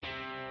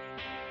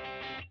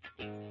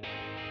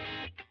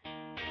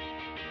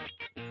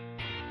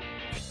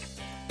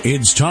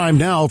It's time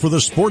now for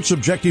the Sports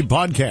Objective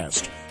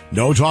Podcast.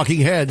 No talking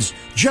heads,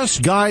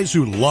 just guys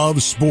who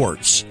love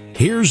sports.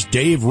 Here's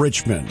Dave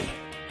Richmond.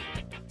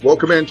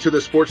 Welcome into the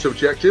Sports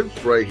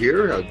Objective right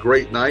here. A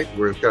great night.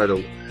 We've got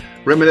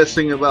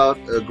reminiscing about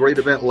a great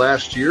event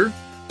last year.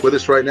 With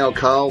us right now,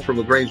 Kyle from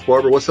LaGrange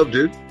Barber. What's up,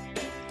 dude?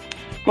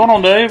 What's going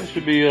on, Dave?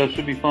 Should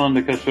be fun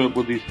to catch up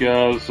with these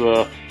guys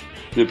that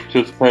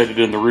participated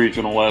in the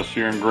regional last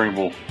year in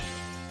Greenville.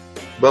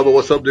 Bubba,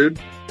 what's up, dude?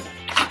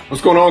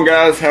 What's going on,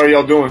 guys? How are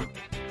y'all doing?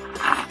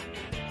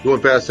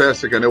 Doing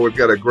fantastic. I know we've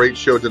got a great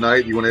show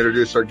tonight. You want to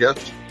introduce our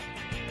guest?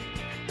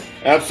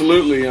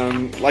 Absolutely.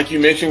 Like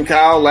you mentioned,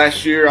 Kyle,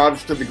 last year,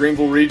 obviously the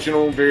Greenville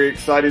Regional. Very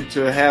excited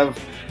to have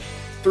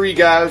three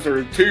guys,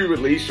 or two at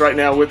least, right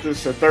now with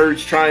us. A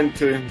third's trying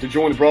to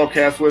join the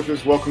broadcast with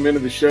us. Welcome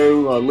into the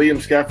show, Liam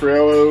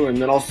Scafariello,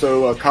 and then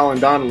also Colin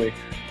Donnelly.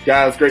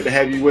 Guys, great to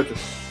have you with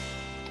us.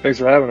 Thanks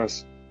for having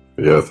us.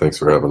 Yeah, thanks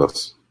for having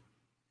us.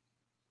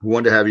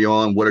 Wanted to have you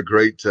on. What a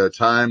great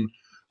time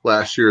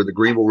last year at the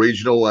Greenville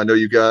Regional. I know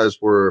you guys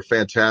were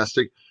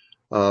fantastic.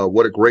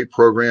 What a great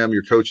program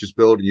your coaches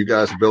built and you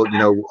guys have built. You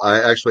know,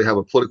 I actually have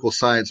a political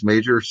science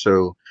major,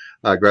 so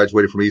I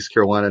graduated from East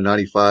Carolina in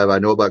 95. I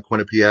know about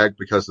Quinnipiac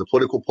because of the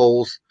political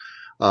polls,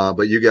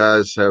 but you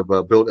guys have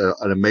built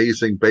an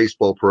amazing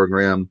baseball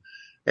program.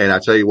 And I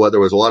tell you what, there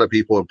was a lot of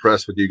people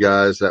impressed with you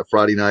guys that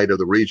Friday night of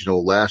the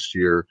regional last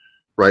year.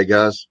 Right,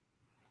 guys?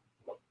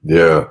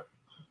 Yeah.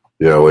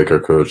 Yeah, like our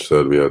coach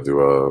said, we had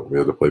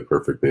to play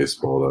perfect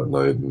baseball that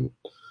night, and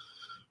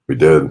we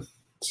did.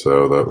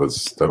 So that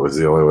was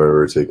the only way we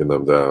were taking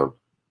them down.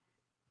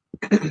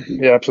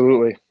 Yeah,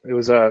 absolutely. It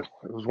was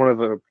one of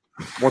the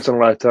once in a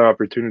lifetime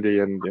opportunity,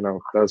 and that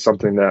was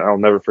something that I'll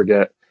never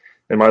forget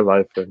in my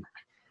life. And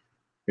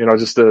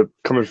just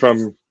coming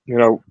from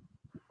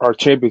our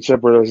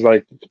championship where there was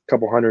like a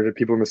couple hundred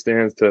people in the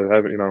stands to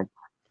have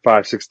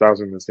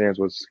 5,000-6,000 in the stands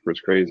was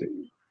crazy.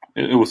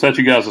 It was that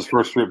you guys'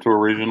 first trip to a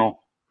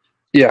regional?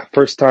 Yeah,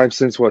 first time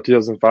since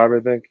 2005, I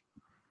think.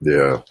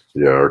 Yeah,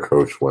 our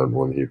coach went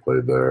when he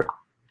played there,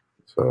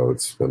 so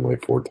it's been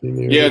like 14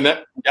 years. Yeah,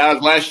 and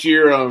guys, last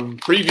year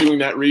previewing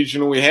that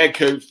regional, we had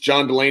Coach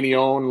John Delaney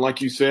on.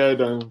 Like you said,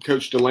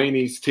 Coach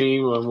Delaney's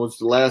team was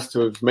the last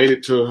to have made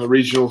it to a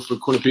regional for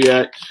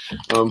Quinnipiac.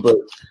 But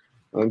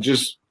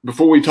just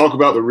before we talk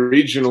about the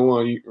regional,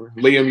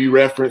 Liam, you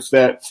referenced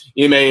that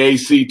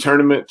MAAC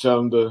tournament,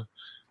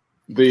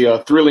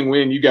 the thrilling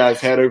win you guys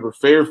had over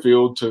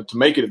Fairfield to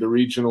make it at the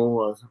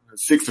regional,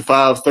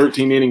 6-5,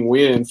 13-inning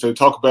win. So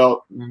talk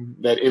about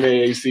that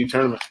MAAC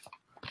tournament.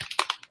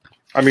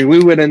 I mean,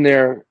 we went in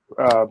there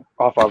we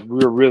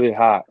were really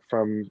hot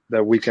from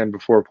that weekend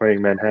before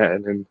playing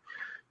Manhattan, and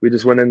we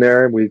just went in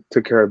there and we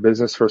took care of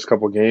business first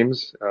couple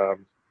games,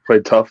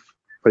 played tough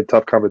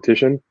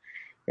competition,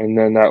 and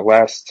then that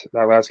last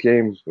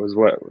game was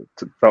what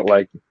felt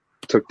like it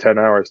took 10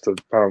 hours to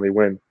finally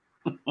win.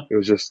 It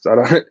was just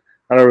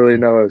I don't really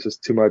know. It was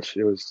just too much.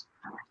 It was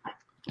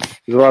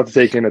a lot to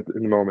take in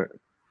the moment,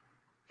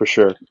 for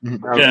sure.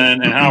 Yeah,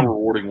 and how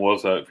rewarding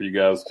was that for you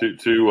guys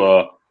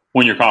to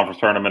win your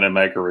conference tournament and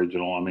make a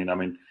regional? I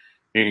mean,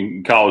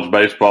 in college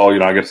baseball,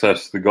 I guess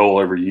that's the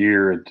goal every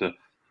year, and to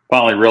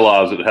finally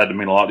realize it had to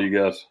mean a lot to you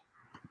guys.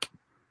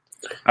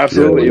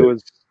 Absolutely, it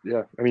was.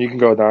 Yeah, I mean, you can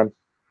go, Don.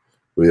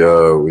 We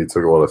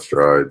took a lot of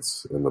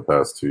strides in the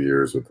past 2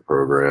 years with the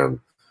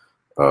program.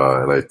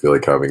 And I feel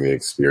like having the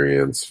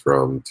experience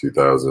from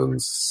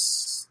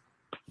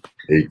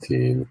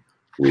 2018,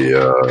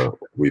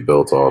 we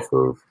built off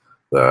of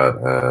that,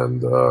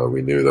 and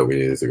we knew that we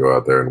needed to go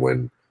out there and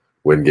win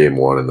game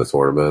one in the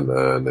tournament.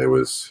 And it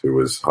was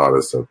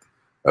hottest at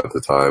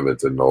the time. It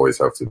didn't always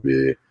have to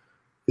be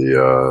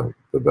the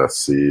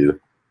best seed,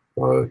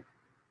 but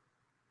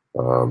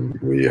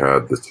we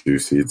had the 2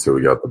 seed, so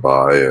we got the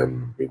bye,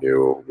 and we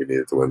knew we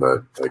needed to win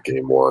that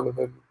game one and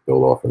then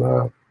build off of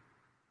that.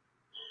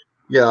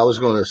 Yeah, I was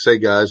going to say,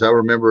 guys, I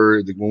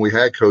remember when we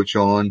had Coach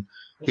on,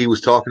 he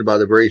was talking about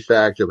the very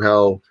fact of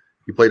how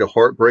you played a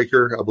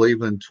heartbreaker, I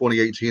believe, in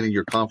 2018 in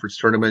your conference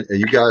tournament, and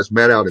you guys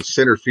met out in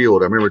center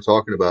field. I remember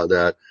talking about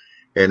that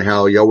and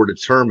how y'all were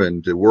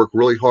determined to work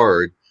really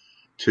hard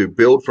to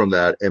build from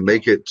that and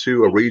make it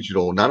to a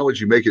regional. Not only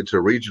did you make it to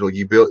a regional,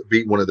 you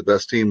beat one of the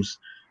best teams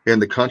in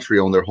the country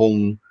on their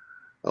home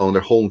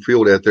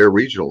field at their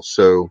regional.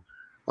 So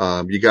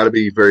you got to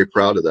be very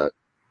proud of that.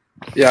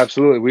 Yeah,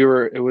 absolutely.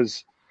 It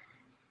was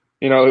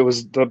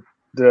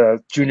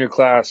the junior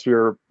class. We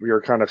were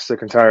kind of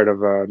sick and tired of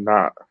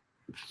not,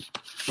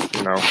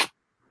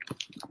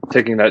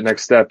 taking that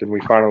next step, and we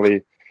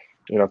finally,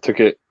 took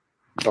it.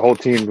 The whole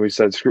team. We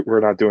said, "Screw, we're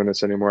not doing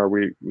this anymore.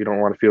 We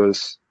don't want to feel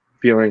this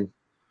feeling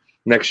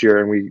next year."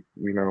 And we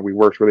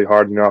worked really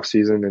hard in the off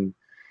season, and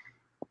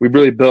we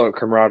really built a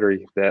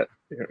camaraderie that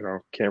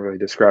can't really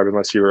describe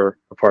unless you were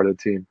a part of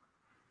the team.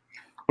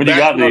 When you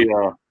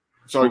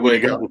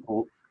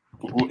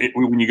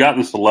got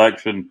the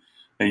selection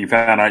and you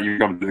found out you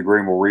come to the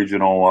Greenville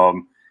Regional, were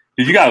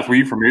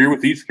you familiar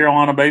with East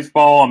Carolina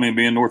baseball? I mean,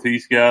 being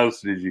Northeast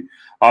guys,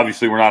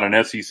 obviously we're not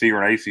an SEC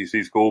or an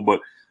ACC school, but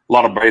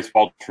lot of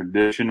baseball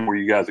tradition. Were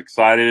you guys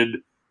excited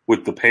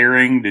with the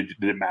pairing? Did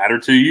it matter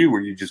to you?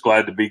 Were you just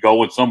glad to be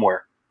going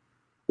somewhere?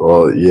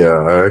 Well, yeah,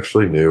 I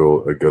actually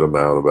knew a good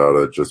amount about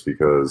it just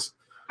because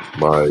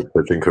my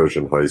pitching coach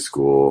in high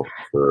school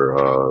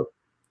for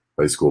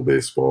high school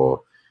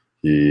baseball,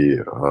 he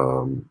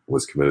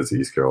was committed to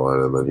East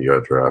Carolina, and then he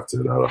got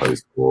drafted out of high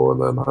school.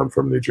 And then I'm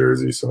from New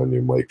Jersey, so I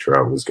knew Mike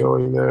Trout was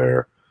going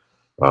there.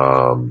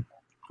 And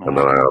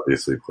then I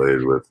obviously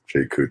played with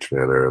Jake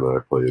Kuchmaner, and then I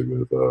played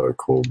with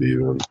Cole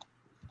Beaven.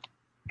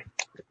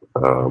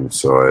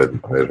 So I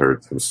had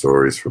heard some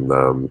stories from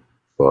them,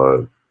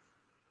 but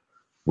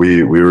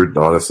we were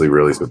honestly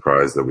really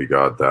surprised that we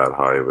got that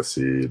high of a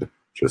seed,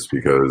 just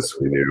because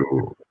we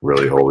knew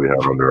really all we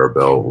had under our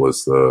belt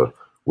was the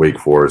Wake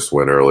Forest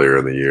win earlier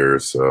in the year.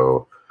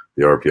 So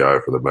the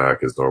RPI for the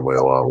MAC is normally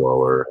a lot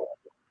lower,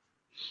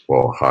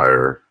 well,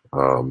 higher.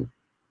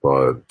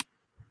 But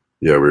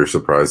yeah, we were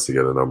surprised to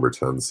get a number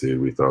 10 seed.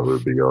 We thought we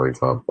would be going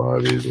top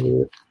 5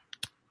 easily.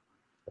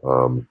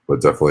 But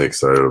definitely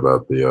excited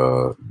about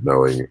the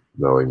knowing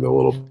the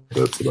little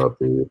bits about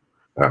the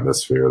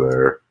atmosphere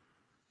there.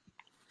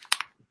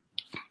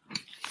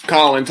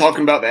 Colin,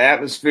 talking about the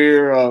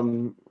atmosphere,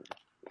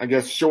 I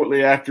guess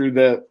shortly after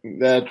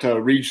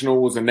that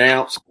regional was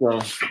announced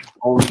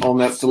on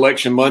that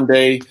selection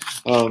Monday,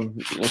 so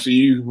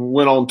you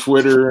went on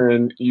Twitter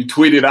and you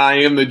tweeted,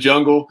 "I am the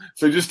jungle."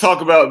 So just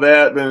talk about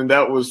that. And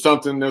that was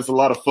something. There's a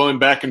lot of fun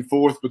back and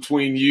forth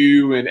between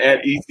you and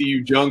at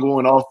ECU Jungle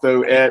and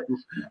also at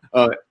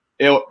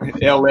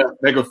LF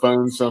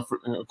Megaphones. Of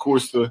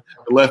course, the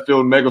left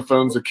field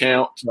Megaphones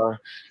account,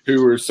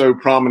 who were so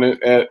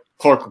prominent at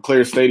Clark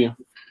LeClaire Stadium.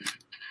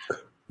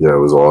 Yeah, it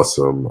was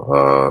awesome.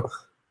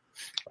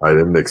 I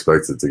didn't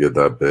expect it to get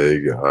that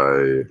big.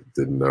 I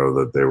didn't know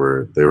that they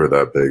were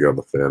that big on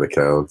the fan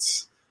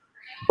accounts,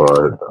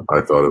 but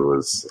I thought it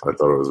was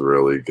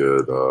really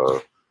good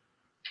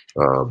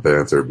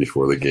banter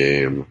before the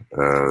game,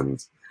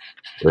 and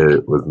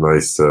it was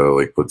nice to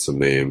like put some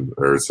name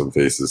or some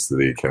faces to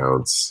the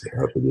accounts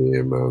at the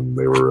game, and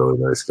they were really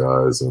nice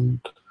guys,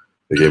 and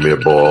they gave me a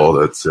ball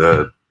that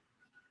said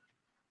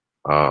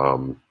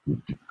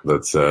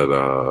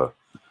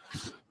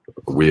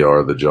 "We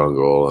are the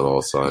jungle," and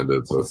all signed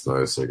it. So it's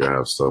nice. Like I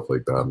have stuff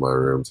like that in my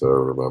room to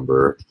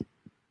remember.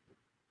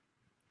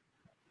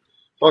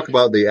 Talk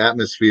about the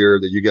atmosphere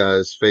that you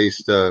guys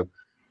faced.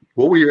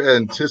 What were your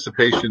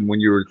anticipation when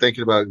you were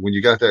thinking about when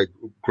you got that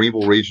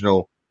Greenville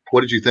regional?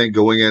 What did you think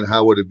going in?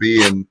 How would it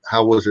be, and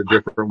how was it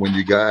different when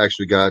you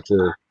actually got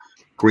to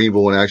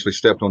Greenville and actually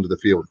stepped onto the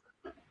field?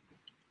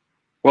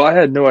 Well, I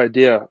had no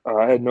idea.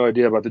 I had no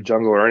idea about the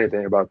jungle or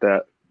anything about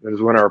that. It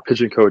was when our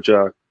pitching coach,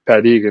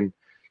 Pat Egan,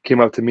 came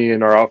up to me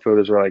and our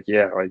outfielders were like,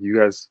 "Yeah, like you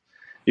guys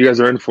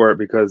are in for it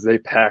because they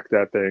pack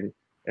that thing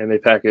and they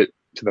pack it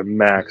to the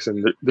max."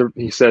 And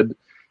he said,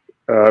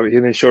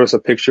 and they showed us a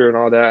picture and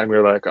all that, and we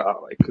were like, "Oh,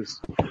 like," because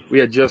we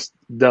had just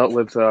dealt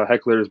with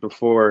hecklers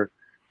before,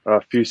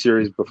 a few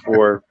series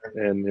before,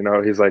 and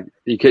he's like,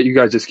 "You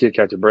guys just can't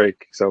catch a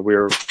break." So we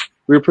were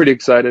pretty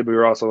excited. We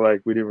were also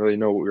like, we didn't really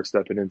know what we were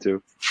stepping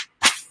into.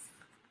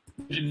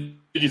 Did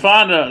you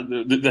find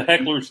the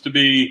hecklers to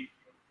be,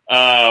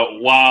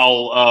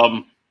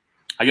 while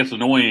I guess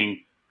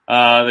annoying,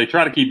 they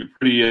try to keep it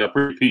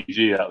pretty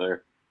PG out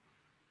there?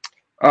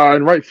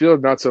 In right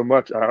field, not so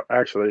much.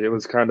 Actually, it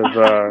was kind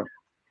of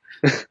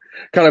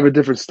kind of a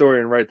different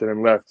story in right than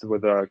in left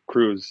with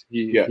Cruz.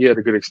 He had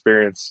a good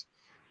experience,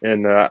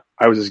 and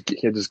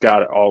he just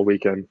got it all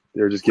weekend.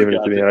 They were just giving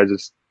it to me, and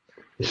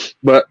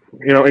but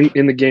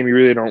in the game, you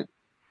really don't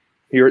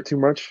hear it too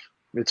much.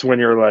 It's when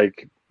you're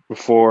like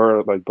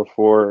before live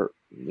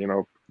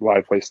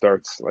play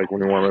starts, like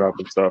when you're warming up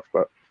and stuff.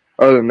 But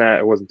other than that,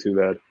 it wasn't too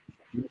bad.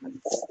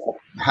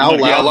 How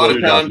loud? A lot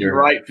of times in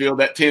right field,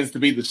 that tends to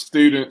be the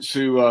students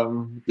who are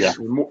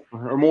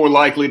more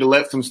likely to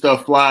let some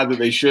stuff fly that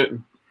they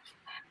shouldn't.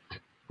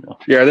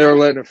 Yeah, they were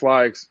letting it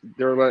fly.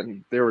 They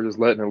were just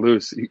letting it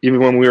loose. Even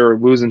when we were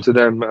losing to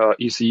them,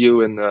 ECU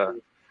in the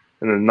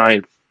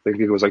ninth, I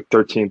think it was like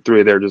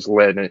 13-3. They were just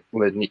letting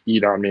it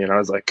eat on me, and I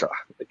was like,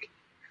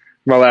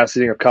 my last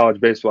inning of college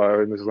baseball, I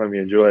was just letting me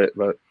enjoy it.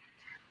 But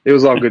it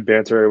was all good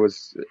banter. It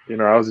was,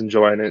 I was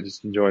enjoying it,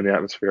 just enjoying the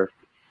atmosphere.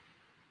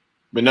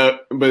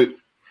 But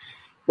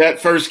that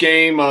first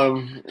game,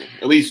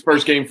 at least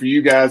first game for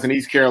you guys in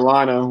East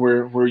Carolina,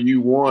 where you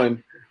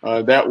won,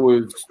 that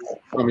was,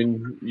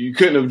 you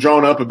couldn't have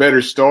drawn up a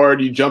better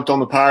start. You jumped on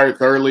the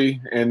Pirates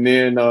early, and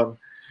then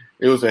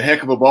it was a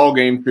heck of a ball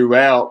game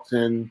throughout,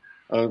 and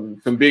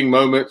some big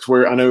moments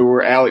where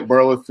Alec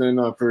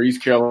Burleson for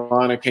East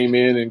Carolina came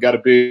in and got a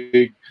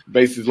big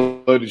bases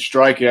loaded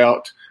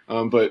strikeout.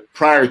 But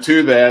prior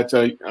to that,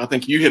 I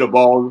think you hit a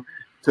ball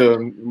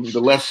to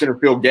the left center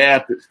field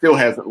gap that still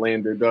hasn't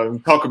landed.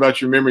 Talk about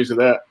your memories of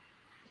that.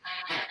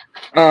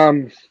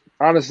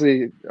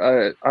 Honestly,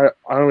 I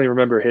only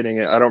remember hitting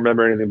it. I don't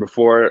remember anything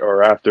before it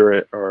or after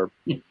it, or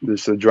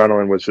this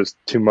adrenaline was just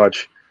too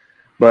much.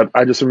 But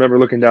I just remember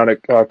looking down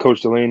at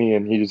Coach Delaney,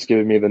 and he just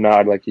giving me the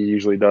nod like he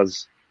usually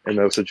does in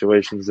those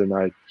situations. And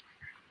I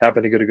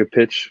happened to get a good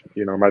pitch,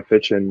 my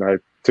pitch, and I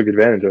took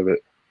advantage of it.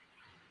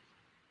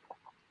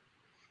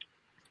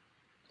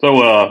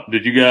 So,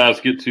 did you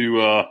guys get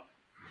to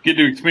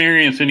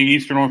experience any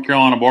Eastern North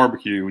Carolina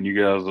barbecue when you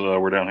guys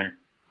were down here?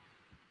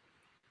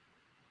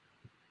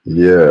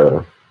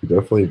 Yeah, we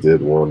definitely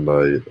did one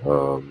night.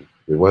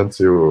 We went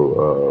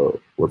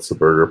to what's the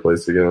burger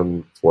place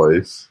again?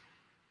 Twice.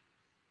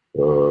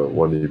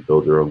 When you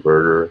build your own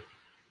burger.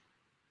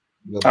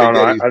 I don't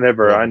know. I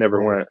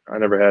never went. I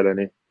never had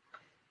any.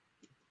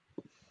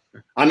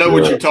 I know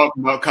what you're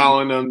talking about,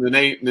 Colin.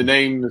 The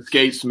name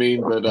escapes me,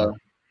 but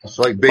it's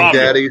like Big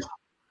Daddy's.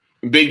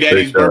 Big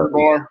Daddy's Burger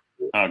Bar.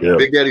 Okay. Yeah.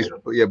 Big Daddy's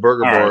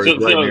Burger Bar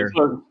is right here.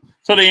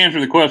 So to answer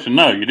the question,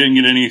 no, you didn't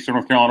get any Eastern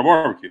North Carolina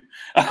barbecue.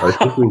 I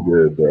think we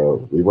did.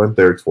 We went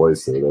there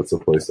twice, though. That's a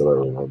place that I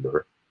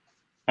remember.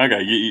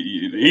 Okay,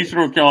 Eastern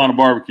North Carolina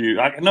barbecue.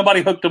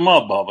 Nobody hooked them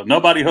up, Bubba.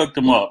 Nobody hooked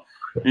them up.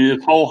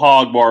 It's whole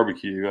hog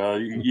barbecue.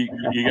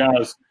 You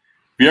guys,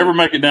 if you ever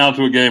make it down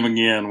to a game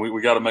again,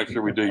 we got to make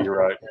sure we do you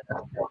right.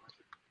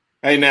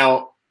 Hey,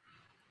 now,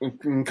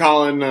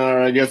 Colin,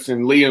 I guess,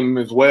 and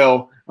Liam as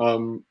well.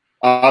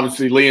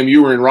 Obviously, Liam,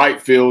 you were in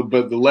right field,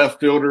 but the left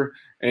fielder,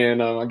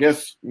 and I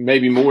guess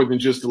maybe more than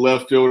just the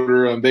left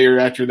fielder, there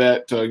after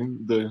that,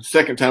 the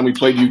second time we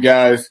played you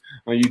guys,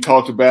 you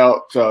talked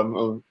about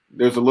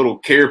there's a little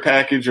care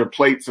package or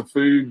plates of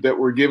food that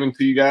were given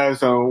to you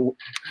guys.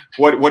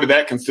 What did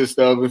that consist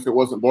of if it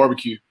wasn't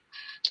barbecue?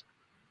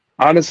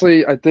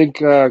 Honestly, I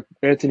think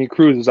Anthony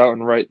Cruz was out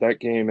in right that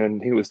game,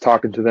 and he was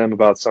talking to them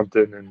about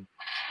something, and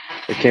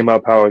it came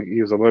up how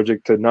he was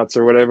allergic to nuts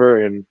or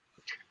whatever, and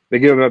they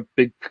gave him a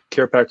big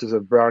care packages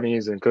of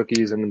brownies and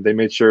cookies, and they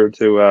made sure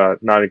to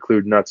not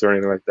include nuts or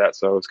anything like that.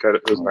 So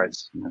it was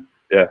nice.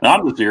 Yeah.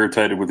 I'm just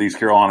irritated with East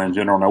Carolina in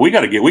general. Now we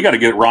got to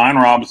get Ryan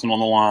Robinson on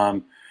the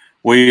line.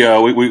 We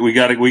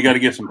got to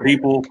get some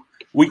people.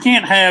 We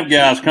can't have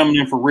guys coming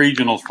in for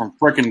regionals from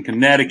frickin'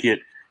 Connecticut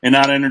and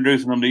not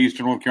introducing them to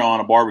Eastern North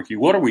Carolina barbecue.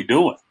 What are we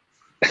doing?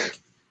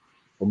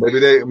 Well,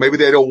 maybe they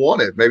don't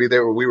want it. Maybe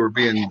we were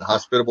being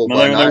hospitable. No,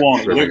 they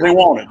want it. They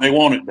want it. They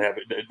want it,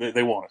 David.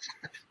 They want it.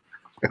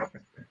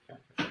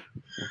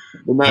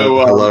 No,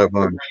 a lot of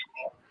fun.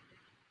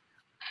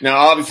 Now,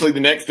 obviously, the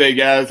next day,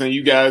 guys, and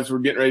you guys were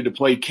getting ready to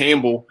play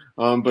Campbell.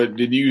 But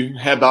did you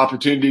have the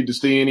opportunity to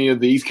see any of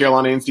the East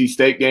Carolina NC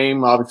State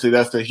game? Obviously,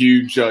 that's a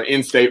huge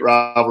in-state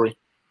rivalry.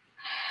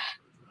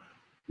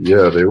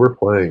 Yeah, they were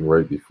playing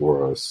right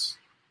before us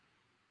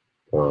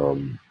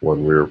when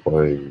we were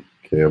playing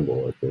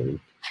Campbell, I think.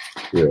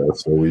 Yeah,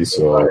 so we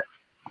saw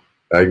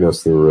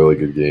Agnos threw a really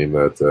good game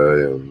that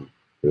day,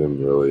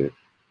 and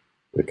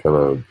they kind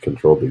of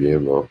controlled the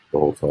game the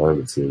whole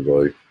time, it seemed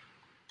like.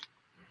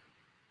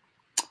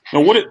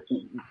 Now,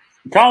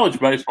 college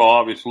baseball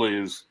obviously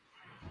is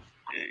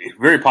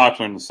very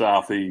popular in the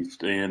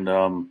Southeast and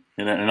out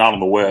on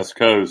the West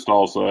Coast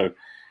also,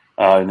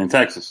 and in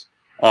Texas.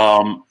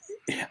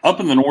 Up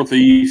in the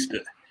Northeast,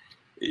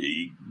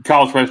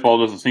 college baseball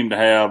doesn't seem to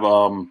have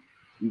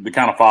the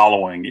kind of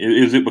following.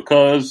 Is it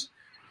because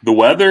the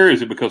weather?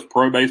 Is it because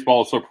pro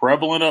baseball is so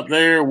prevalent up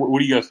there? What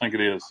do you guys think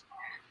it is?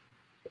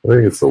 I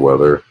think it's the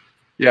weather.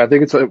 Yeah, I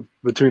think it's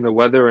between the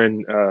weather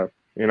and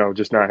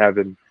just not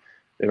having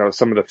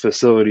some of the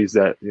facilities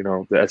that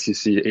the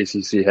SEC,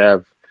 ACC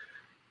have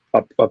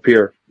up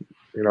here.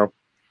 Yeah.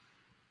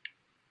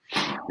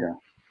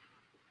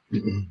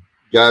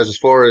 Guys, as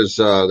far as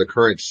the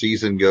current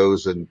season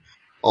goes and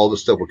all the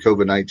stuff with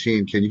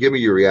COVID-19, can you give me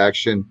your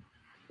reaction?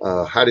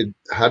 How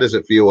does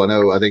it feel? I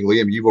think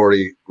Liam, you've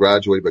already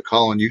graduated, but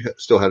Colin, you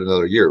still had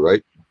another year,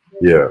 right?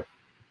 Yeah.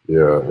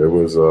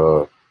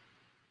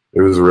 It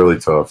was really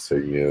tough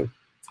taking it,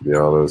 to be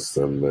honest,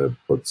 and it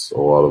puts a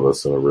lot of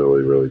us in a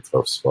really, really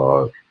tough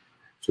spot,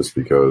 just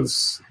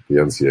because the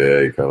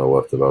NCAA kind of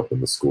left it up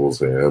in the school's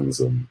hands,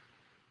 and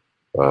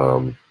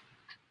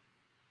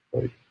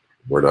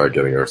we're not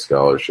getting our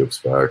scholarships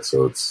back.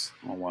 So it's,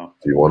 oh, wow.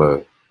 Do you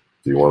want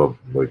to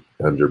like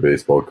end your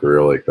baseball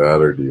career like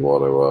that, or do you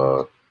want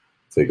to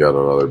take out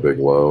another big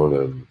loan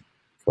and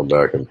come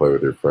back and play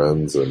with your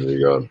friends? And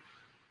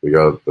we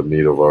got the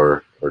meat of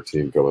our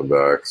team coming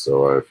back,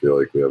 so I feel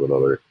like we have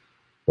another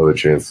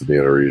chance to be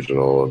in a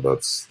regional, and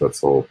that's the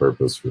whole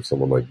purpose for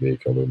someone like me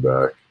coming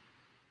back,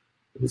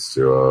 is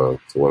to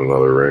win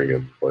another ring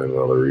and play in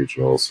another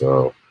regional.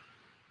 So,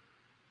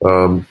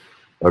 I'm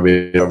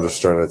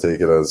just trying to take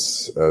it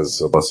as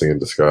a blessing in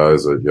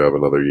disguise that you have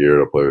another year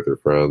to play with your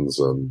friends,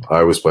 and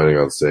I was planning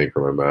on staying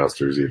for my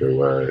master's either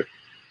way.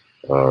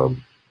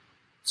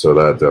 So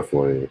that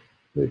definitely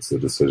makes the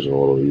decision a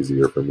little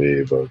easier for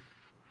me, but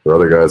for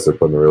other guys, they're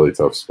put in a really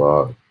tough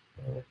spot.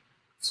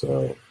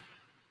 And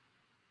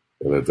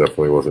it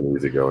definitely wasn't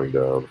easy going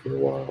down for a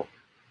while.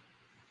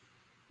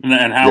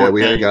 And how? Yeah,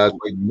 we had guys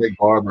like Nick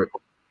Barber.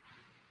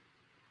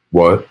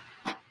 What?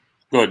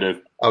 Go ahead,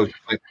 Dave.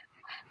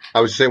 I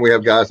was saying we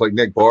have guys like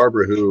Nick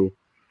Barber who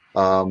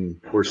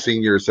were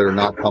seniors that are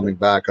not coming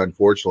back,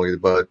 unfortunately.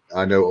 But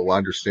I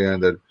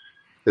understand that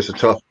it's a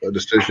tough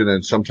decision,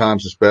 and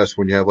sometimes it's best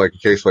when you have like a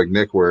case like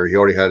Nick where he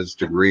already had his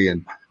degree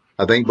and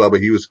I think, Bubba,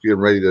 he was getting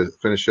ready to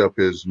finish up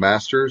his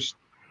master's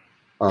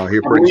here I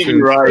pretty believe soon.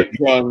 you're right.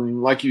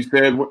 Like you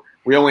said,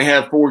 we only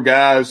have 4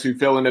 guys who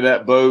fell into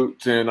that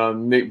boat,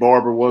 and Nick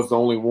Barber was the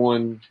only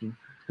one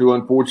who,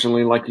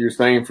 unfortunately, like you're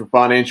saying, for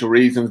financial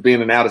reasons,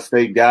 being an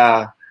out-of-state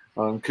guy,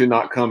 could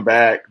not come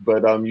back.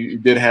 But you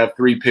did have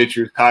 3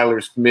 pitchers,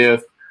 Tyler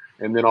Smith,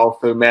 and then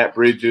also Matt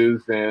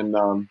Bridges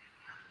and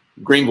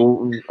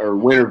Greenville or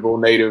Winterville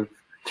native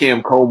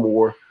Cam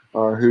Colmore,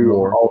 who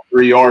all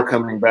 3 are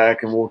coming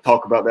back, and we'll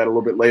talk about that a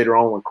little bit later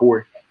on with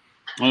Corey.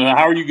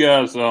 How are you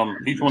guys?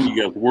 Each one of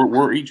you guys,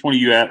 where each one of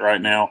you at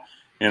right now?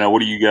 And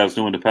what are you guys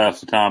doing to pass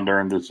the time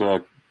during this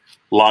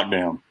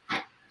lockdown?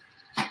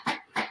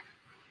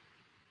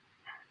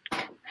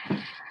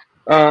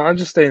 I'm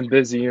just staying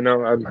busy.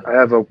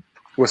 We're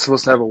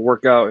supposed to have a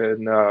workout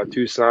in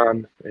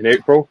Tucson in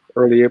April,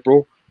 early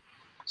April.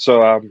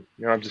 So I'm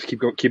just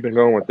keeping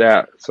going with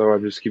that. So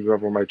I'm just keeping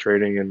up with my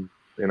training and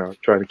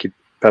trying to keep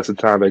pass the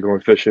time by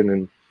going fishing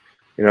and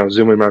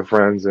zooming with my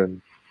friends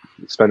and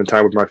spending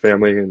time with my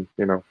family, and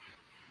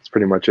that's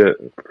pretty much it.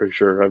 I'm pretty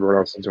sure everyone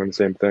else is doing the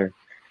same thing.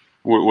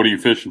 What are you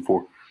fishing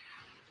for?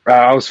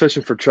 I was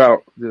fishing for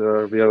trout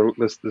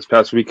this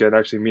past weekend.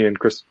 Actually, me and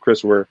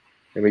Chris were,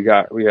 and we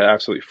got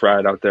absolutely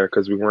fried out there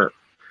because we weren't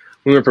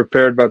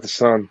prepared about the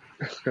sun.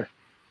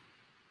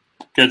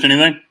 Catch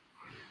anything?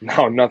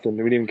 No, nothing.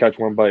 We didn't even catch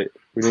one bite.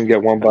 We didn't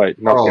get one bite.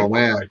 Nothing. Oh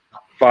man,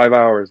 5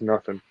 hours,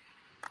 nothing.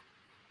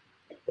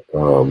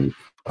 I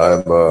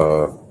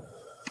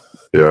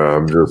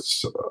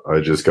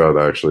just got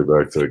actually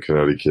back to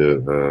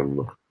Connecticut,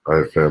 and I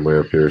have family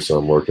up here, so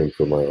I'm working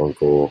for my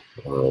uncle,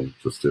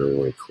 just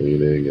doing like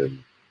cleaning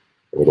and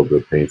a little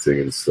bit painting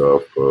and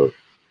stuff. But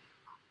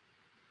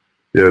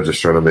yeah,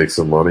 just trying to make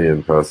some money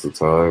and pass the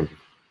time.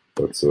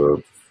 That's a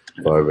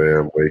 5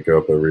 a.m. wake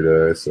up every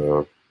day.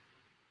 So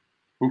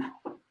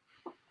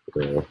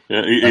yeah,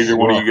 either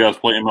one of you guys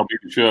play MLB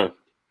The Show?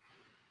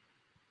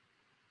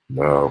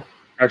 No.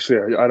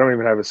 Actually, I don't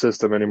even have a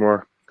system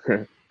anymore.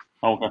 Okay.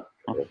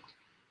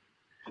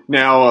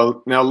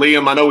 Now,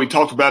 Liam, I know we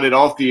talked about it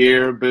off the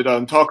air, but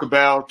talk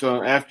about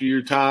after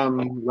your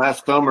time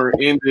last summer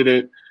ended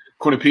at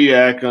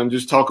Quinnipiac, and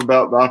just talk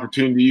about the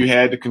opportunity you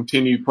had to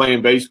continue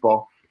playing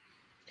baseball.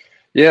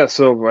 Yeah,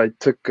 so I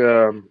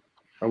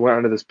went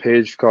onto this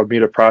page called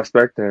Meet a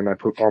Prospect, and I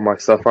put all my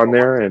stuff on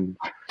there, and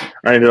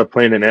I ended up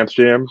playing in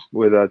Amsterdam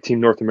with Team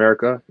North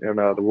America in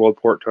the World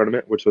Port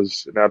Tournament, which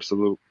was an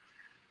absolute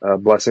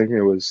blessing.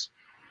 It was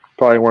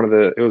probably one of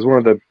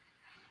the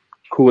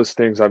coolest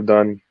things I've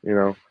done,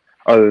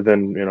 other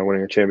than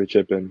winning a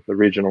championship and the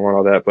regional and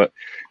all that. But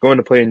going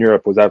to play in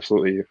Europe was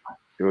it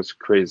was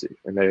crazy,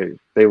 and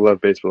they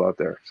love baseball out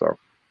there. So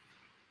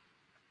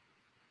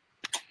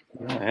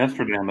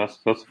Amsterdam, that's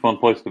a fun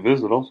place to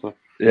visit, also.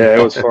 Yeah,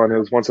 it was fun. It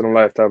was once in a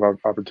lifetime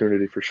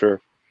opportunity for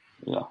sure.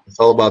 Yeah, it's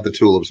all about the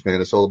tulips,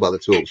 man. It's all about the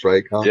tulips,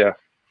 right, Colin? Yeah.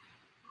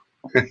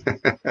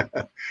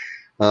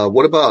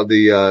 What about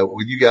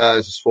with you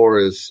guys? As far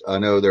as I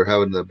know, they're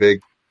having the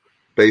big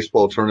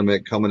baseball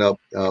tournament coming up.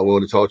 We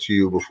want to talk to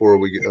you before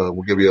we'll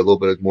give you a little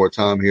bit more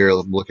time here.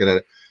 I'm looking at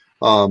it.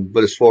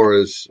 But as far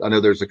as I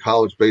know, there's a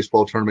college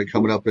baseball tournament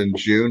coming up in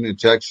June in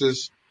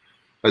Texas.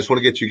 I just want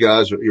to get you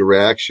guys your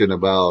reaction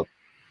about.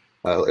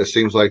 It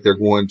seems like they're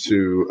going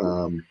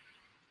to,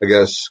 I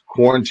guess,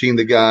 quarantine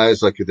the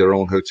guys like at their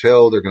own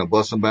hotel. They're going to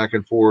bus them back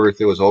and forth.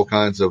 There was all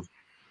kinds of.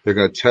 They're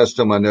going to test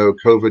them. I know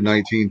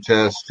COVID-19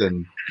 test,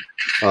 and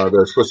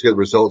they're supposed to get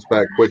results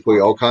back quickly.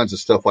 All kinds of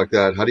stuff like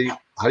that. How do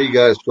you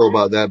guys feel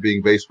about that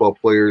being baseball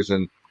players?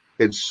 And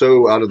it's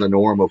so out of the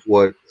norm of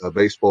what a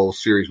baseball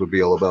series would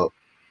be all about.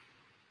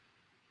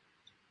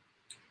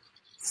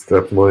 It's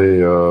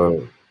definitely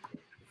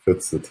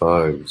fits the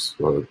times,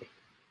 but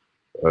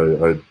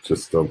I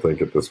just don't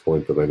think at this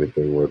point that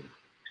anything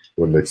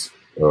wouldn't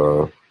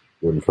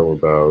come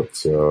about.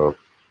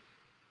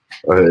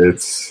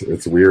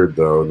 It's weird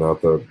though.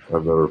 Not that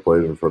I've never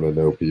played in front of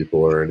no people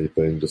or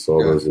anything. Just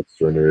all those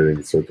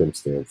extenuating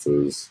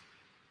circumstances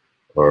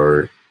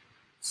are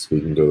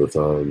speaking to the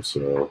times.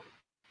 So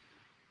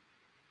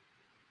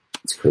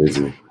it's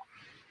crazy.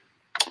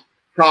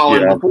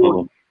 Colin, yeah,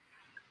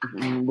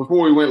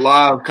 before we went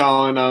live,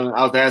 Colin,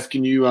 I was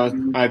asking you.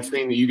 I'd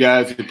seen that you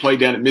guys had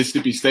played down at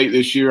Mississippi State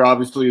this year.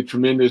 Obviously, a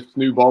tremendous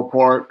new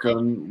ballpark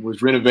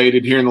was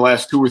renovated here in the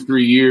last 2 or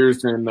 3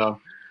 years, and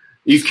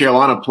East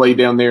Carolina played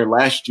down there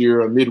last year,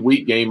 a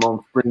midweek game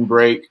on spring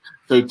break.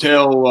 So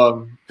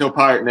tell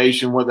Pirate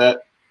Nation what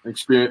that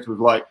experience was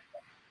like.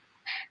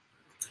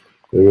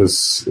 It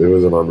was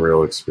an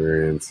unreal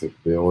experience.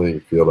 The only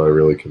field I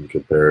really can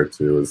compare it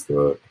to is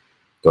the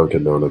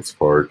Dunkin' Donuts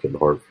Park in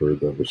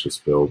Hartford that was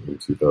just built in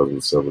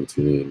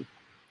 2017,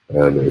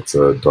 and it's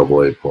a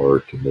AA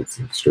park, and it's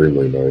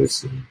extremely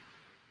nice. And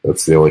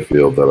that's the only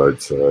field that I'd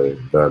say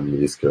that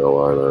in East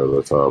Carolina are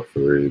the top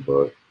 3,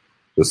 but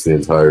just the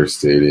entire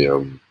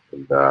stadium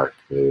and back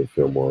made it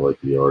feel more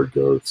like the Yard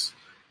Goats.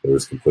 It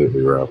was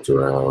completely wrapped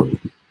around.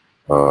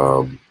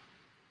 But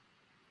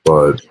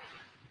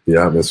the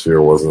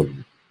atmosphere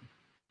wasn't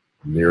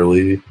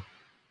nearly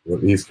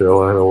what East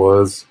Carolina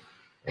was.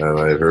 and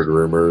I heard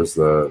rumors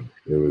that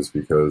it was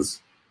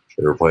because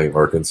they were playing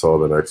Arkansas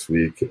the next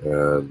week,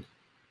 and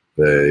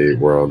they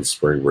were on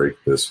spring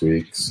break this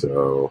week.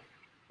 So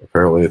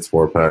apparently it's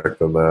more packed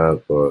than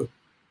that, but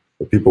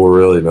the people were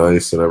really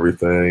nice and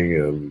everything,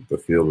 and the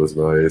field was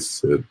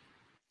nice. It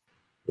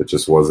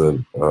just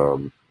wasn't.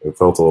 It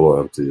felt a little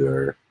empty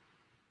there.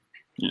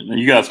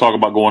 You guys talk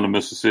about going to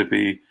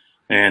Mississippi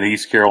and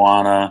East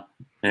Carolina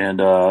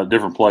and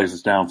different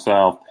places down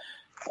south.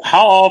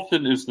 How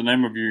often is the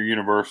name of your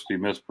university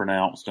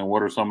mispronounced, and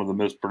what are some of the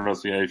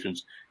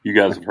mispronunciations you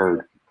guys have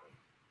heard?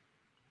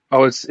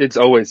 Oh, it's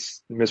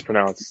always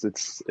mispronounced.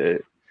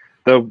 The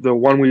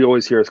one we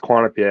always hear is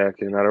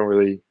Quinnipiac, and I don't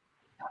really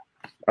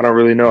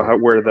know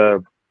where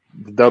the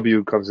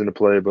W comes into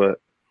play, but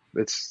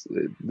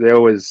they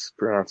always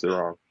pronounce it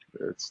wrong.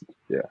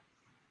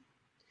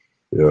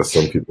 Yeah,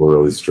 some people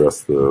really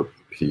stress the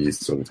P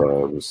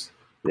sometimes.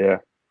 Yeah,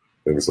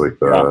 things like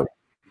that. Yeah.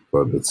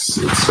 But it's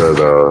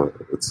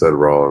said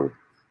wrong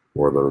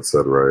more than it's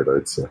said right,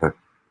 I'd say.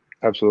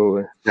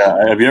 Absolutely.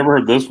 Yeah. Have you ever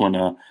heard this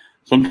one?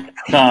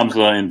 Sometimes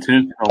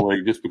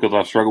intentionally, just because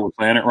I struggle with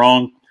saying it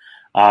wrong,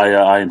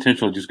 I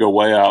intentionally just go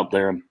way out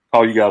there and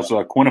call you guys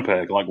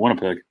Quinnipiac, like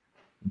Winnipeg.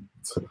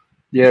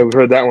 Yeah, we've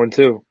heard that one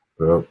too.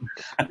 Yep.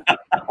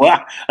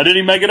 Well, I didn't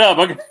even make it up.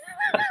 Okay.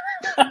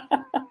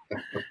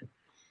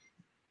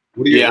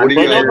 What do you don't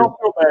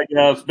feel bad,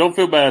 guys. Don't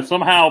feel bad.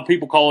 Somehow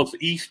people call us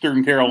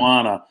Eastern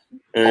Carolina.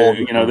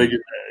 They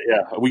just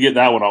we get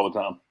that one all the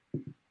time.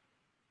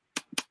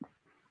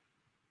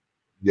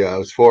 Yeah,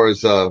 as far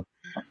as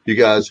you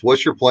guys,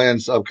 what's your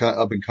plans up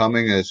and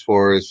coming? As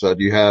far as do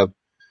you have?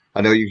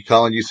 I know you,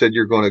 Colin. You said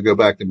you're going to go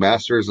back to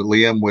Masters, and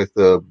Liam with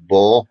the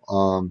ball.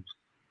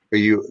 Are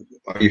you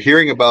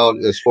hearing about?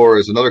 As far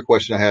as another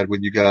question I had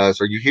with you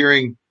guys, are you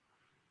hearing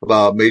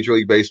about Major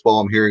League Baseball?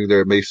 I'm hearing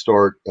there may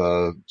start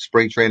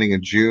spring training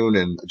in June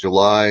and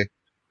July,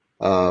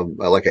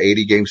 like an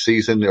 80-game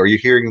season. Are you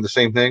hearing the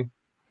same thing?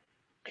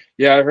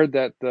 Yeah, I heard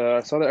that.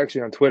 I saw that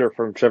actually on Twitter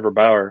from Trevor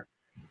Bauer.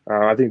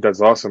 I think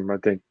that's awesome. I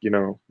think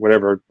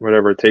whatever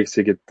it takes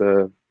to get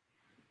them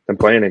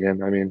playing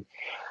again. I mean,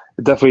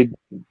 it's definitely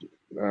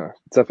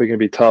going to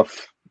be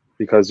tough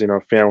because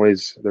their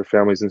families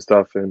and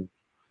stuff, and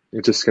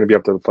it's just going to be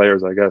up to the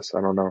players, I guess.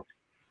 I don't know.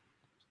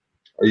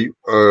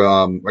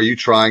 Are you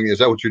trying? Is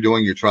that what you're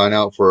doing? You're trying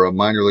out for a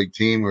minor league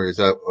team, or is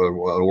that an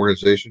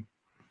organization?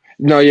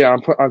 No, yeah,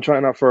 I'm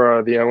trying out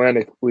for the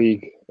Atlantic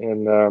League,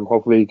 and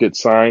hopefully get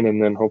signed,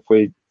 and then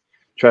hopefully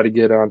try to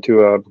get onto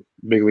a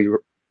big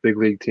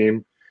league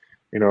team.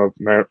 Get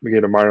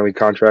a minor league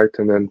contract,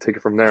 and then take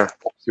it from there.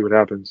 See what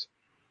happens.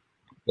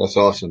 That's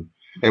awesome.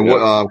 And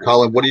what,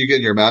 Colin? What are you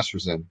getting your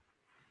master's in?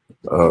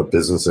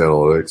 Business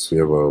analytics. We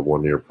have a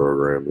 1-year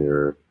program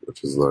here,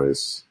 which is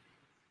nice.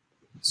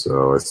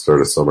 So I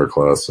start a summer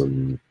class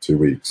in 2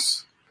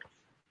 weeks.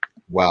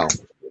 Wow.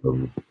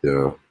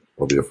 Yeah,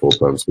 I'll be a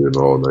full-time student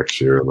all next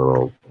year, and then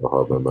I'll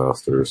have my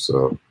master's.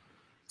 So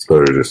it's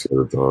better to just get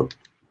it done.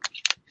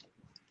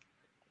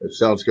 It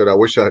sounds good. I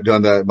wish I had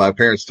done that. My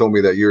parents told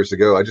me that years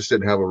ago. I just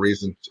didn't have a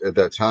reason at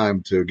that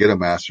time to get a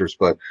master's,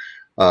 but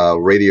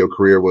radio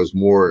career was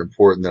more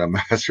important than a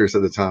master's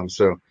at the time.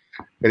 So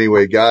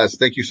anyway, guys,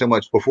 thank you so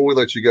much. Before we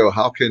let you go,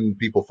 how can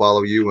people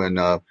follow you? And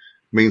it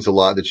means a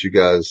lot that you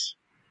guys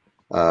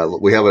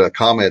we have a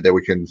comment that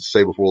we can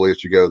say before we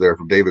let you go there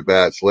from David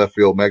Batts, left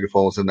field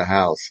megaphones in the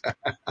house.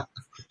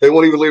 They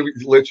won't even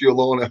let you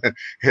alone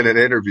in an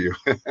interview.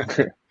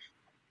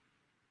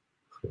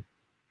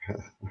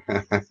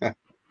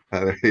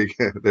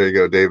 There you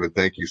go, David.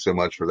 Thank you so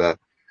much for that.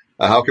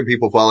 How can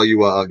people follow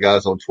you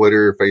guys on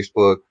Twitter,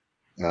 Facebook,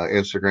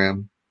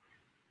 Instagram?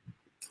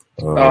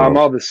 I'm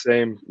all the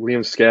same.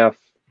 Liam Scaff.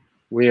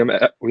 Liam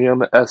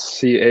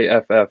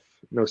SCAFF.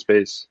 No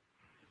space.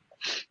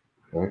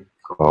 All right.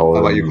 Colin,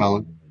 how about you,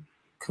 Colin?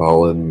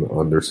 Colin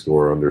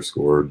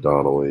 __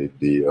 Donnelly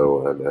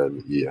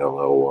DONNELLY.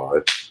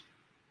 All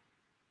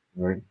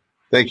right.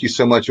 Thank you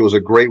so much. It was a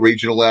great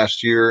regional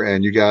last year,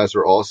 and you guys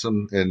are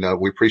awesome. And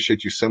we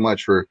appreciate you so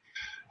much for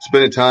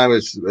spending time.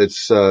 It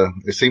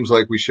seems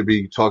like we should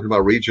be talking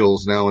about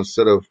regionals now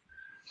instead of,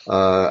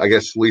 I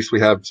guess at least we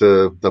have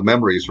the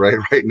memories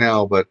right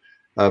now, but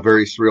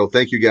very surreal.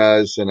 Thank you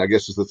guys. And I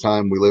guess it's the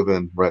time we live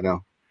in right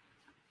now.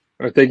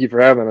 Thank you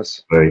for having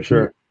us. Thank you.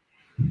 Sure.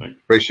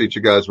 Appreciate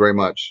you guys very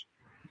much.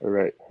 All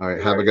right.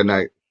 Have a good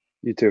night.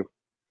 You too.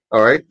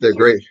 All right. They're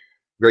great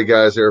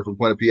guys there from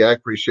Quinnipiac.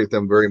 Appreciate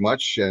them very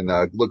much. And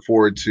look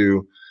forward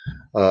to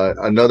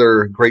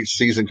another great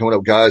season coming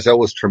up, guys. That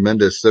was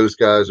tremendous. Those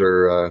guys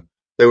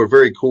they were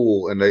very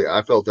cool. And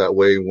I felt that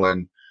way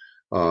when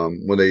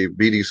they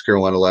beat East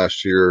Carolina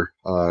last year.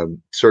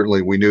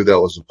 Certainly we knew that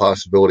was a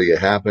possibility. It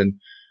happened.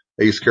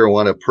 East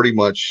Carolina pretty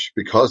much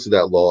because of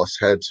that loss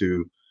had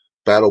to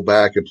battle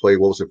back and play,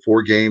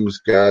 4 games,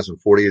 guys, in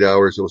 48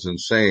 hours. It was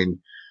insane.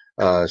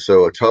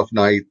 So a tough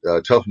night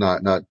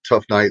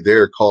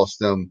there cost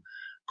them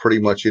pretty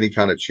much any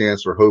kind of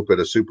chance or hope at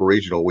a super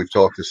regional. We've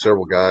talked to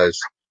several guys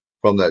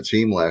from that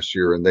team last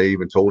year, and they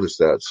even told us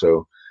that.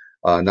 So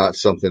not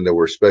something that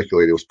we're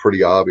speculating. It was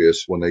pretty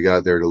obvious when they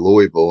got there to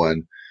Louisville.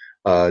 And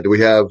do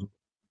we have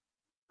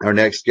our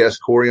next guest,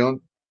 Corey,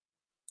 on?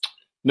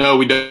 No,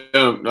 we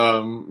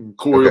don't.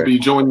 Corey will be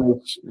joining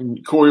us.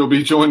 Corey will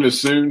be joining us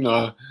soon.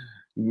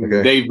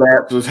 Dave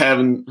Baps was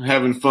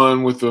having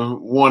fun with the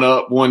 1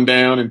 up, 1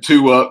 down, and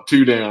 2 up,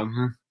 2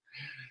 down.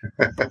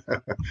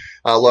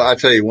 I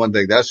tell you one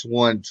thing. That's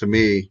one to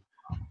me.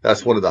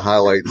 That's one of the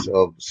highlights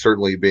of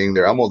certainly being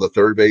there. I'm on the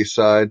third base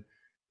side,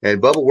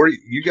 and Bubba, where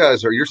you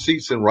guys are? Your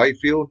seats in right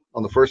field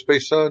on the first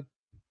base side?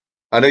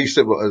 I know you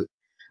said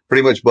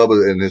pretty much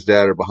Bubba and his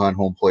dad are behind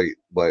home plate,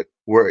 but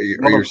where are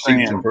your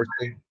seats in first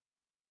base?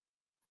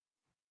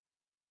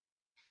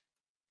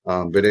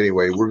 But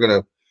anyway, we're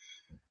gonna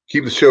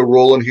keep the show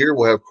rolling here.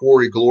 We'll have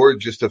Corey Gloor in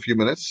just a few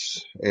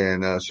minutes,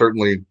 and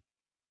certainly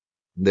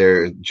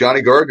there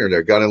Johnny Gardner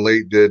there got in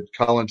late. Did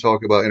Colin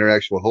talk about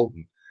interaction with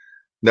Holton?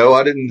 No,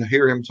 I didn't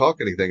hear him talk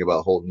anything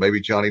about Holton.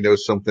 Maybe Johnny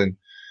knows something.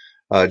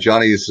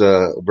 Johnny's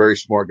a very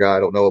smart guy. I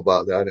don't know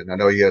about that, and I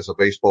know he has a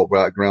baseball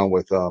background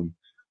with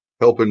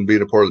helping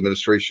being a part of the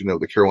administration of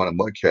the Carolina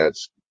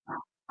Mudcats.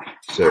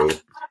 So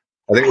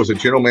I think it was a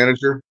general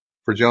manager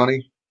for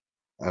Johnny.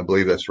 I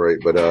believe that's right,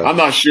 but I'm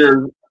not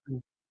sure.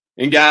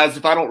 And guys,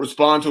 if I don't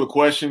respond to a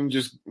question,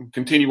 just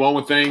continue on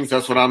with things.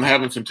 That's what I'm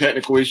having some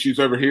technical issues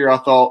over here. I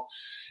thought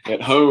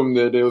at home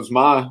that it was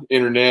my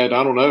internet.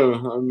 I don't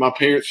know. My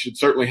parents should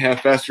certainly have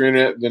faster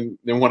internet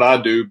than what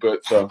I do, but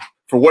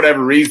for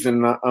whatever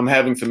reason, I'm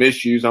having some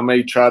issues. I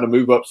may try to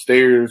move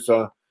upstairs,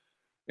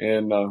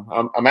 and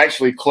I'm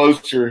actually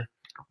closer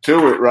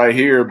to it right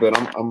here, but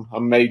I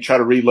may try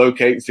to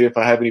relocate and see if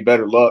I have any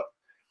better luck.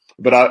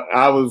 But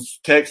I was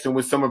texting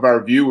with some of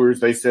our viewers.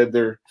 They said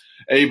they're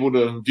able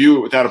to view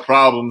it without a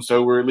problem,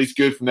 so we're at least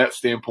good from that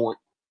standpoint.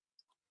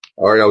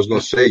 All right, I was going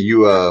to say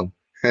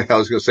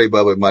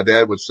Bubba, my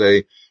dad would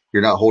say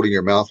you're not holding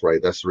your mouth right.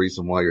 That's the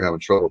reason why you're having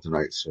trouble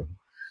tonight. So,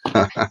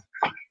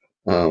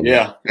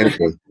 yeah.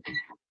 Anyway,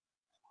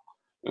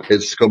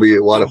 it's going to be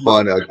a lot of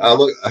fun.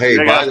 Hey,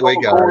 by the way,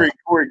 guys,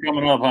 Corey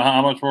coming up.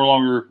 How much more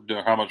longer do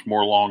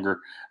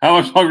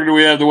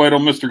we have to wait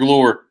on Mr.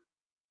 Gloor?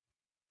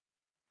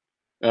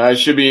 It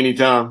should be any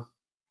time.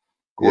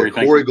 Corey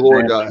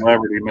Gloor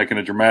celebrity making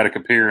a dramatic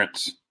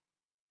appearance.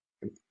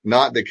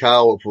 Not that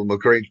Kyle from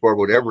McCrange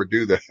would ever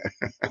do that.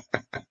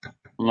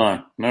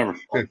 No, never.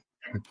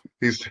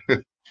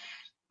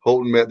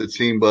 Holton met the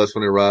team bus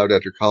when he arrived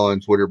after Colin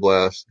Twitter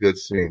blast. Good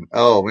scene.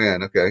 Oh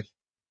man, okay.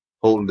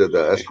 Holton did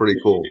that. That's pretty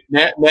cool.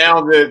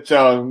 Now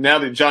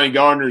that Johnny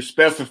Gardner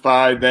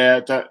specified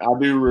that, I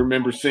do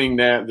remember seeing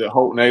that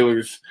Holton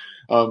Ahlers,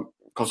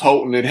 because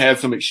Holton had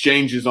some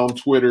exchanges on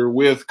Twitter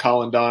with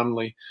Colin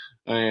Donnelly,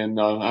 and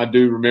I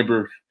do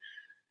remember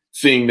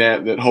seeing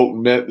that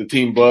Holton met the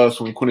team bus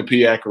when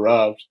Quinnipiac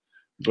arrived.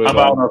 But, how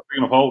about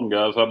speaking of Holton,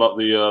 guys? How about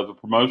the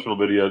promotional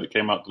video that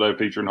came out today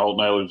featuring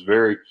Holton Ahlers?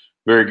 Very,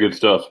 very good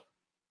stuff.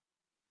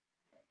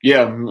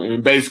 Yeah,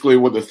 and basically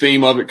what the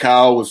theme of it,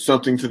 Kyle, was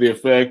something to the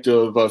effect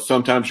of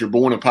sometimes you're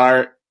born a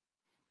pirate.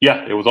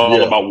 Yeah, it was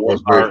all about War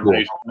Pirate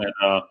Nation,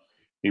 and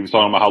he was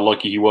talking about how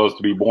lucky he was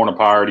to be born a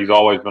pirate. He's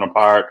always been a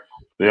pirate.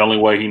 The only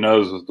way he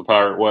knows is the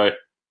pirate way.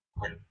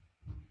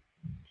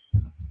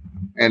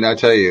 And I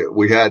tell you,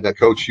 we had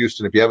Coach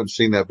Houston. If you haven't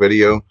seen that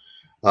video,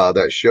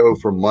 that show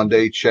from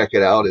Monday, check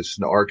it out. It's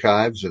in the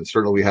archives, and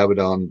certainly we have it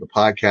on the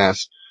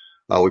podcast.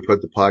 We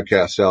put the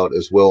podcast out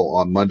as well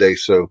on Monday,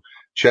 so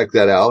check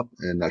that out.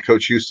 And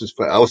Coach Houston's,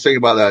 I was thinking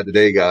about that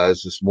today,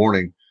 guys, this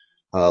morning,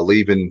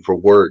 leaving for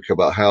work,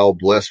 about how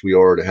blessed we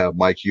are to have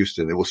Mike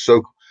Houston. It was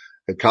so,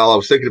 and Kyle, I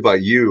was thinking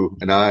about you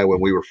and I when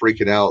we were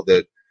freaking out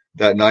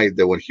that night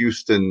that when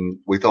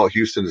we thought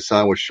Houston to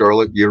sign with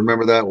Charlotte. You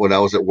remember that when I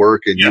was at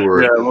work and you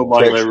were it looked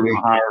like they were going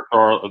to hire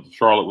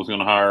Charlotte was going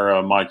to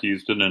hire Mike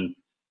Houston, and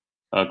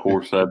of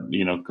course, a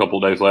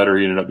couple of days later,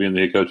 he ended up being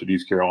the head coach at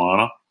East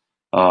Carolina.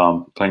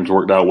 Things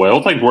worked out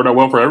well. Things worked out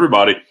well for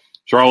everybody.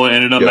 Charlotte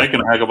ended up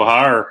making a heck of a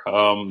hire.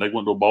 They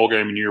went to a bowl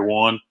game in year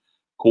one.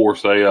 Of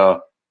course,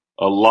 a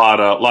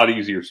lot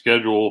easier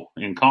schedule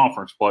in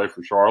conference play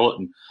for Charlotte,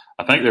 and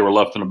I think they were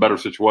left in a better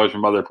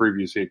situation by their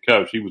previous head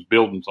coach. He was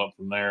building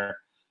something there,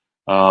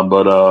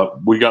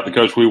 but we got the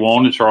coach we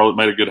wanted. Charlotte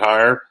made a good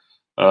hire,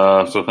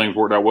 so things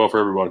worked out well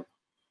for everybody.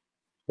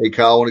 Hey,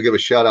 Kyle, I want to give a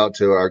shout out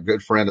to our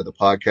good friend of the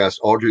podcast,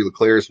 Audrey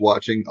LeClaire, is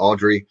watching.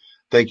 Audrey,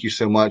 thank you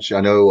so much. I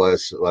know,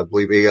 I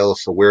believe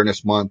ALS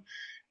Awareness Month,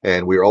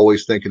 and we're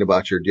always thinking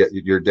about your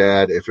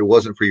dad. If it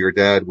wasn't for your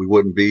dad, we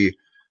wouldn't be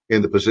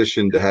in the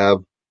position to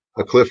have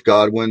a Cliff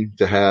Godwin,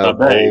 to have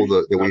all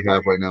that we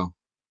have right now.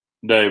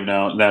 Dave,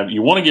 now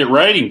you want to get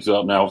ratings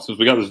up now. Since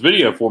we got this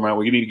video format,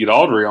 we need to get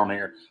Audrey on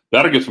here.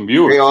 That'll get some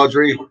viewers. Hey,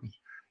 Audrey.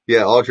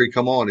 Yeah, Audrey,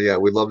 come on. Yeah,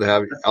 we'd love to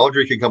have you.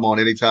 Audrey can come on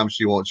anytime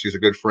she wants. She's a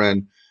good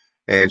friend.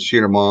 And she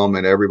and her mom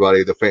and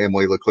everybody, the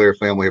family, LeClaire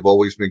family, have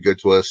always been good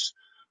to us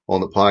on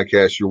the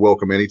podcast. You're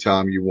welcome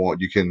anytime you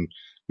want. You can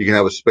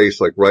have a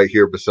space like right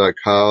here beside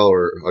Kyle,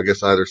 or I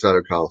guess either side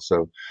of Kyle.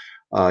 So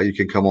you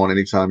can come on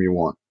anytime you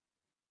want.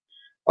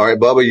 All right,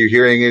 Bubba, you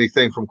hearing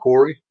anything from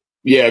Corey?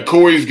 Yeah,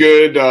 Corey's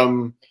good.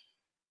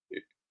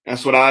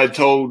 That's what I had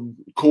told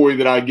Corey,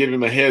 that I'd give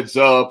him a heads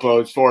up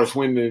as far as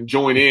when to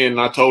join in.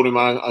 And I told him,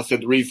 I said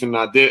the reason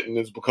I didn't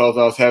is because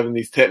I was having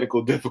these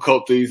technical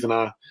difficulties and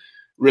I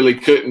really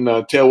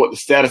couldn't tell what the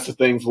status of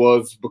things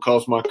was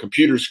because my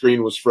computer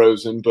screen was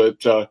frozen.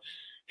 But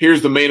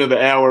here's the man of the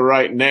hour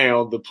right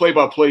now, the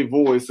play-by-play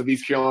voice of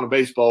East Carolina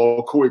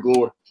baseball, Corey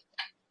Gloor.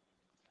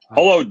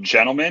 Hello,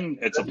 gentlemen.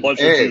 It's a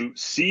pleasure Hey. to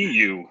see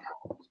you.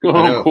 Go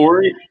on,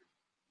 Corey.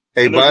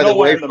 Hey, And there's by the no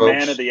way way, I'm the folks.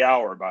 man of the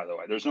hour, by the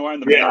way. There's no way I'm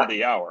the man of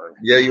the hour.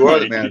 Yeah, you are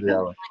the man of the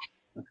hour.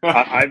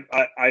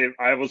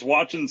 I was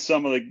watching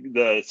some of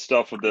the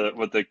stuff with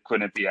the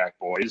Quinnipiac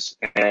boys,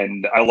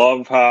 and I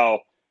love how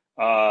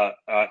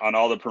on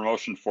all the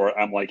promotion for it,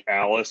 I'm like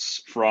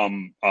Alice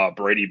from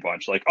Brady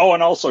Bunch, like, oh,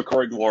 and also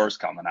Corey Gloor's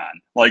coming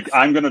on. Like,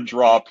 I'm gonna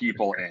draw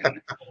people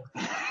in.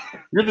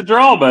 You're the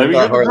draw, baby. You're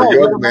You're the Harley. draw.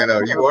 You're the man.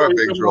 You are a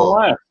big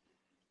draw.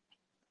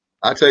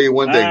 I'll tell you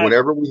one thing.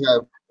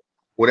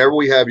 Whenever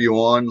we have you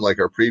on, like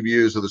our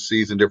previews of the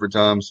season, different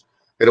times,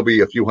 it'll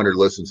be a few hundred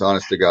listens.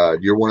 Honest to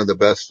God, you're one of the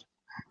best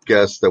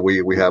guests that we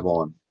have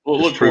on.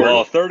 Well, look,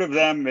 Well, a third of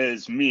them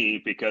is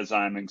me because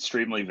I'm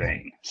extremely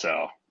vain.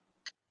 So,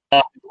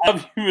 how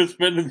have you been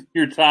spending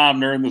your time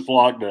during this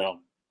lockdown?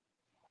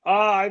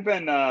 I've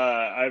been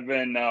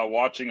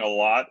watching a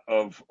lot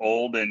of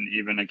old and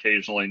even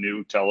occasionally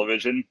new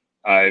television.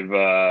 I've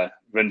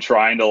been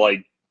trying to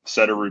like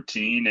set a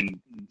routine and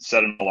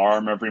set an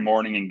alarm every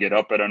morning and get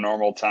up at a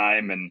normal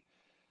time and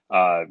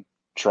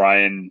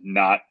try and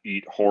not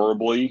eat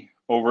horribly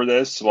over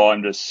this while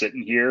I'm just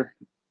sitting here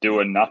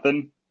doing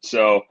nothing.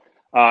 So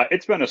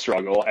it's been a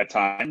struggle at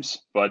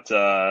times, but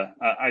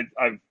I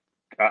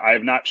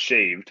have not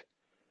shaved.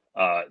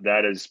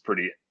 That is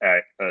pretty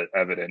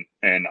evident.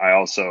 And I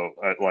also,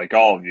 like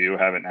all of you,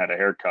 haven't had a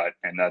haircut,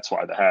 and that's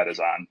why the hat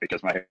is on,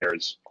 because my hair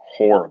is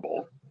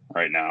horrible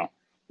right now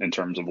in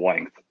terms of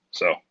length.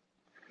 So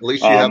at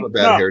least you have a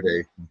bad hair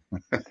day.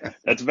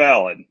 That's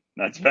valid.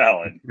 That's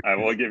valid. I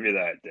will give you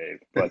that, Dave.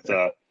 But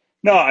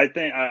no, I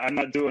think I'm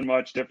not doing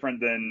much different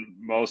than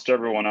most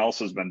everyone else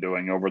has been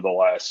doing over the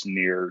last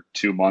near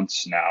 2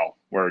 months now.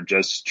 We're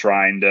just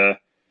trying to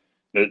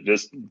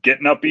just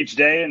getting up each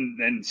day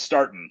and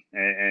starting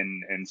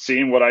and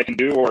seeing what I can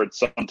do, or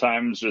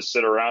sometimes just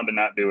sit around and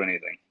not do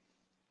anything.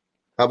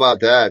 How about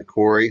that,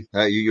 Corey?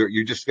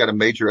 You just got a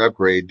major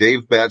upgrade.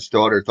 Dave Batt's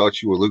daughter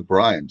thought you were Luke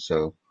Bryan,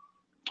 so.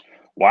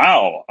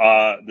 Wow,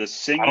 the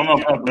singing I don't know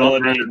if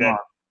ability that,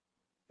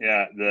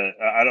 yeah,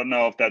 I don't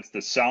know if that's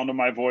the sound of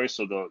my voice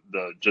or the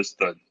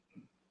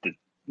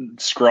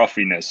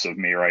scruffiness of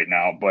me right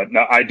now, but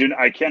no,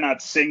 I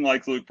cannot sing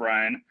like Luke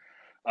Bryan,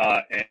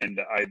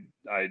 and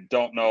I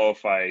don't know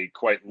if I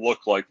quite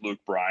look like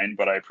Luke Bryan,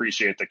 but I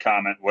appreciate the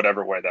comment,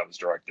 whatever way that was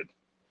directed.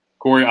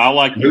 Corey, I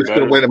like you. Who's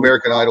going to win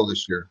American Idol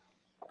this year?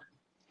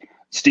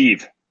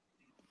 Steve.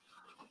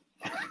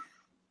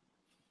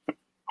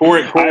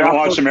 Corey, I haven't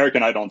watched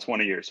American Idol in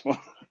 20 years.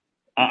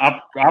 I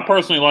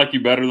personally like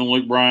you better than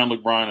Luke Bryan.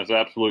 Luke Bryan is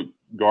absolute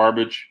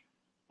garbage.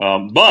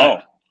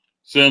 But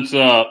since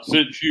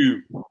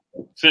you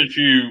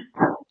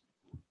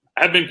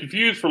have been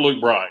confused for Luke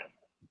Bryan,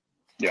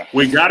 yeah,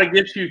 we got to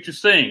get you to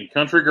sing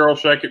 "Country Girl,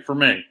 Shake It for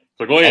Me."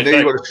 So go ahead. I knew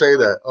you were going to say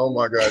that. Oh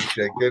my God,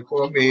 shake it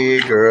for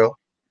me, girl.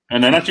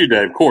 And then that's you,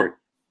 Dave. Corey.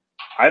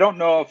 I don't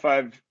know if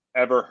I've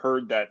ever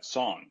heard that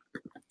song.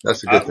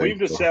 That's a good thing.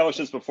 We've established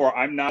this before.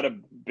 I'm not a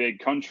big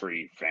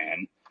country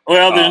fan.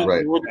 Well, then,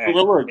 right. look.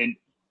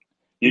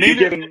 You've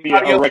given me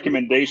a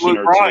recommendation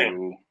or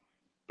two,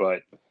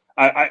 but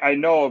I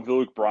know of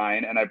Luke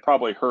Bryan, and I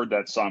probably heard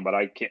that song, but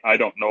I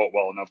don't know it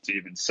well enough to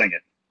even sing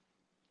it.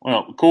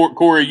 Well,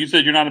 Corey, you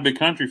said you're not a big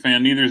country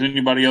fan. Neither is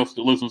anybody else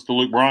that listens to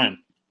Luke Bryan.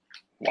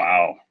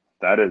 Wow.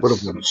 That is,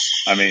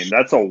 I mean,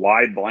 that's a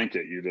wide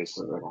blanket you just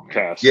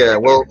cast. Yeah,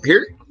 well,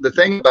 here the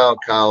thing about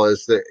Kyle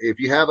is that if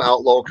you have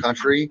outlaw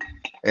country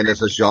and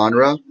it's a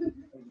genre,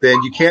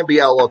 then you can't be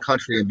outlaw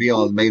country and be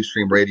on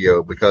mainstream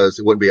radio because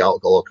it wouldn't be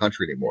outlaw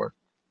country anymore.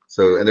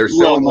 So, and there's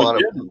still a lot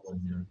of people in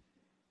here.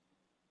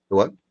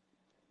 What?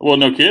 Well,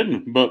 no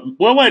kidding. But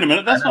wait a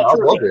minute. That's not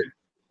true.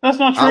 That's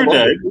not true,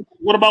 Dave.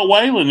 What about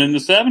Waylon in the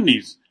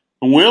 '70s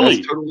and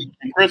Willie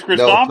and Chris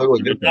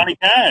Christopherson and Johnny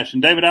Cash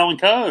and David Allen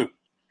Coe?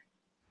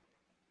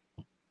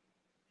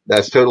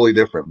 That's totally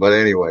different. But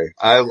anyway,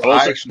 I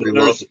actually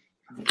love it.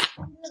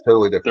 It's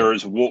totally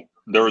different.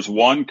 There was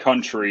one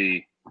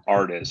country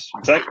artist,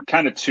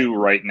 kind of two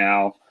right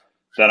now,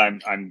 that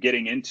I'm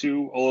getting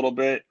into a little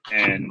bit,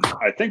 and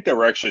I think they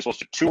were actually supposed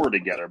to tour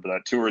together, but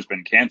that tour has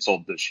been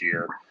canceled this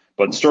year.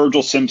 But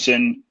Sturgill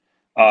Simpson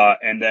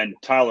and then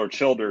Tyler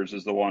Childers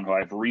is the one who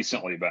I've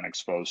recently been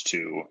exposed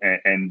to,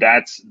 and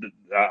that's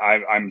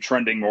I'm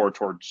trending more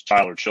towards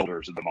Tyler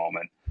Childers at the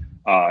moment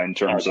in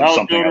terms of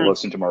something I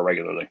listen to more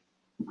regularly.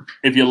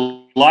 If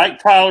you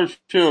like Tyler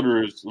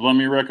Childers, let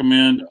me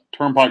recommend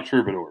Turnpike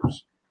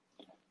Troubadours.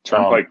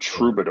 Turnpike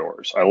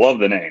Troubadours. I love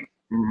the name.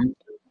 Mm-hmm.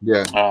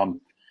 Yeah. To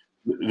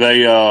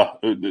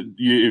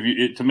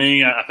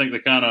me, I think they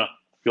kind of,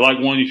 if you like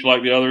one, you should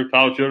like the other.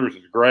 Tyler Childers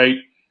is great.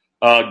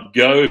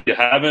 Go, if you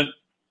haven't,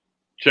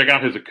 check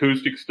out his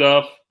acoustic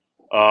stuff.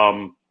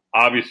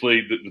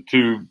 obviously the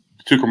two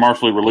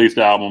commercially released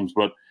albums,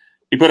 but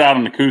he put out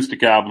an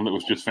acoustic album that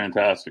was just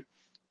fantastic.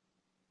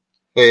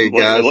 Hey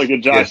guys, look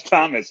at Josh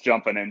Thomas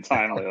jumping in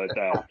timely like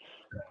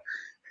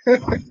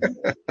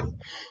that.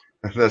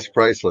 That's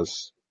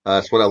priceless.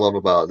 That's what I love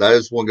about. That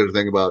is one good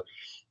thing about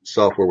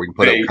software. We can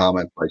put up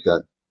comments like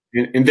that.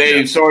 And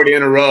Dave, sorry to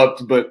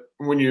interrupt, but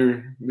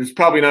it's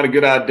probably not a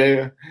good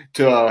idea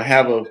to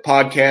have a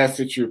podcast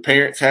at your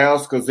parents'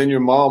 house, because then your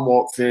mom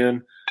walks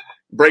in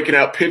breaking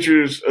out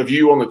pictures of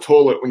you on the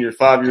toilet when you're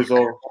 5 years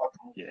old.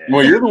 Yeah.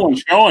 Well, you're the one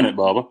showing it,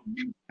 Bubba.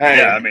 Hey,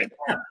 yeah, I mean,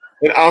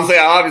 I'll say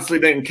I obviously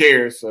didn't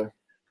care. So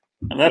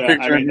that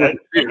picture. I mean,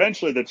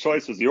 eventually the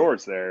choice was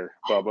yours there,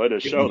 Bubba, to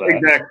show that.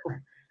 Exactly.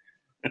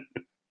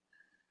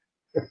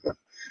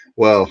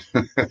 Well,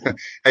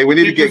 hey, we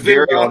need to get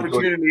Gary on.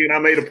 Opportunity, and I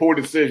made a poor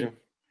decision.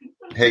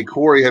 Hey,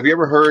 Corey, have you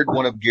ever heard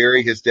one of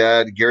his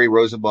dad, Gary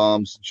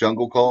Rosenbaum's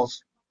Jungle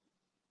Calls?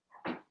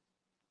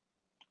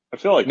 I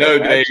feel like no,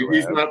 Dave.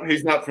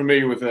 He's not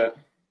familiar with that.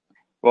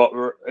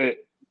 Well,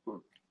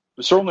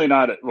 certainly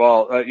not.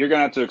 Well, you're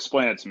gonna have to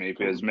explain it to me,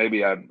 because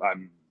maybe I'm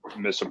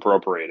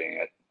misappropriating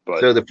it. But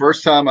so the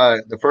first time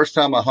I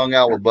hung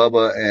out with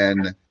Bubba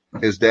and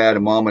his dad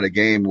and mom at a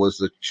game was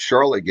the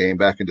Charlotte game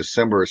back in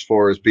December, as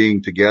far as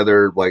being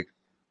together, like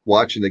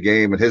watching the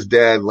game. And his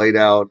dad laid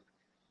out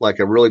like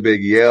a really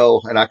big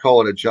yell, and I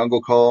call it a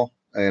jungle call.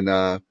 And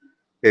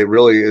it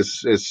really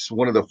is, it's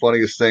one of the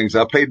funniest things.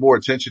 I paid more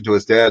attention to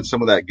his dad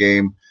some of that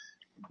game,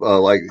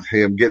 like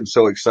him getting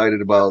so excited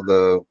about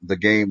the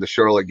game, the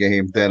Charlotte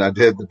game, than I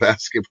did the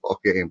basketball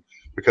game,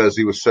 because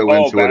he was so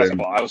into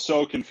basketball. it. I was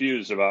so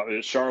confused about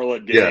the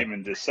Charlotte game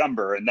in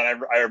December. And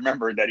then I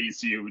remembered that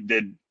ECU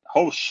did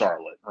host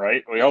Charlotte,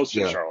 right? We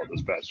hosted Charlotte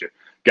this past year.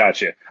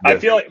 Gotcha. Yeah. I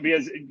feel like,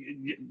 because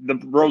the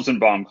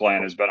Rosenbaum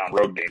clan has been on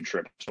road game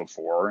trips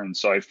before, and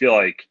so I feel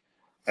like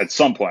at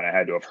some point I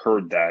had to have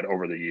heard that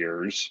over the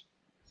years.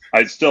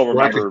 I still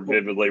remember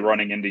vividly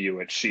running into you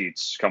at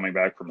Sheets coming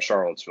back from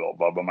Charlottesville,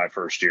 Bubba, my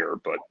first year.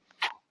 But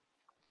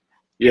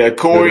yeah,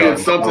 Corey,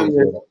 it's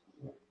something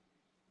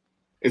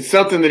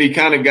that he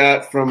kind of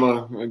got from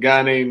a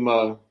guy named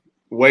Waylon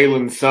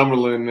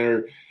Summerlin,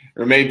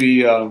 or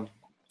maybe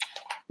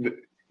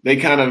they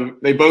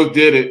both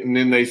did it, and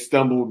then they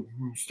stumbled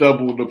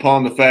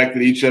upon the fact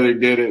that each other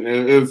did it.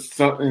 And it was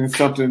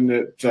something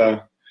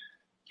that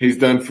he's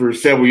done for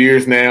several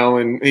years now,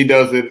 and he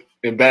does it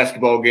in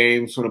basketball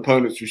games when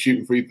opponents are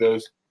shooting free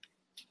throws.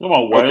 What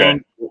about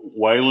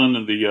Waylon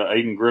and the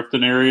Aiden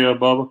Grifton area,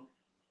 Bubba?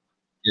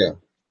 Yeah.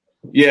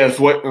 Yes,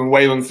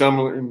 Waylon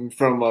Summerlin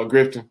from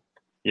Grifton.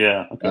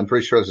 Yeah, okay. I'm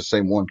pretty sure it's the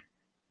same one.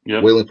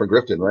 Yeah, Waylon from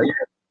Grifton, right?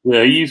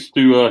 Yeah, he used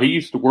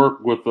to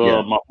work with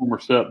my former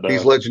stepdad.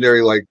 He's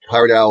legendary, like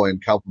Howard Owl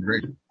and Calvin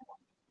Green.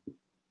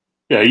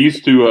 Yeah, he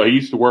used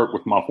to work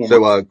with my former.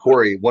 So,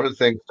 Corey, one of the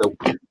things.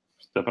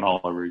 Stepping all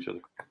over each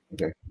other.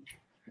 Okay.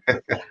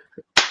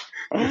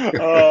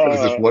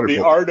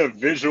 The art of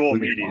visual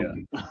media.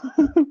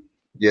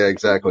 Yeah,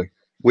 exactly.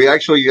 We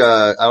actually,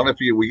 I don't know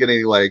if we get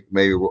any, like,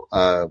 maybe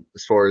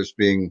as far as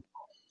being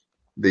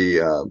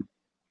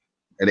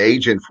an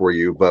agent for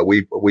you, but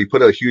we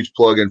put a huge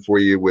plug in for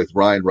you with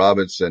Ryan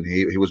Robinson.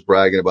 He was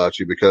bragging about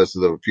you because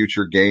of the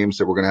future games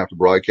that we're going to have to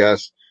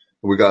broadcast.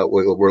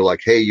 We're like,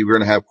 hey, you're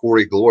going to have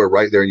Corey Gloor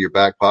right there in your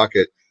back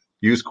pocket.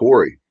 Use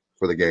Corey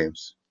for the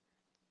games.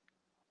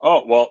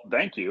 Oh, well,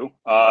 thank you.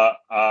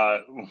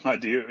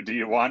 Do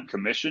you want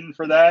commission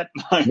for that?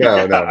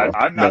 No.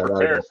 I'm not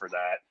prepared for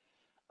that.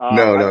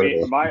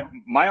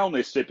 My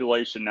only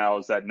stipulation now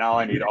is that now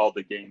I need all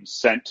the games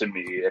sent to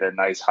me in a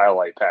nice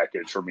highlight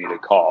package for me to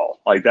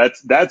call. Like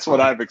that's what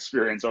I've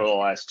experienced over the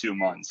last 2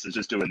 months, is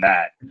just doing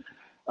that.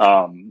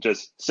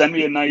 Just send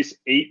me a nice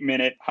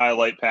 8-minute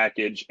highlight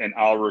package and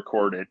I'll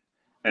record it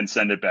and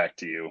send it back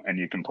to you, and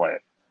you can play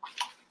it.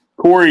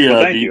 Corey,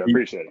 thank you. I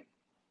appreciate it.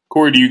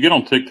 Corey, do you get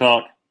on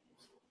TikTok?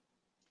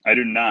 I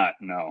do not,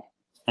 no.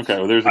 Okay,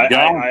 well, there's a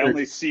guy. I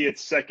only see it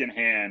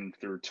secondhand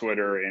through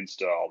Twitter,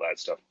 Insta, all that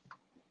stuff.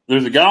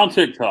 There's a guy on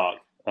TikTok.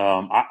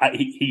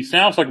 He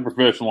sounds like a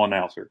professional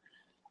announcer.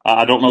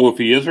 I don't know if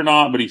he is or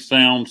not, but he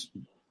sounds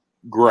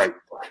great.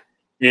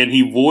 And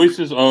he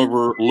voices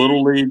over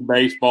Little League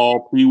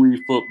baseball, Pee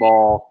Wee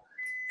football,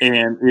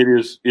 and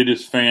it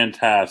is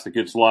fantastic.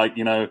 It's like,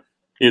 here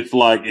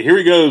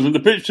he goes, and the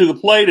pitch to the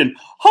plate, and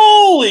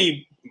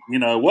holy,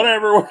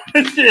 whatever.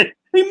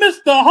 He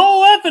missed the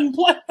whole effing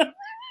play.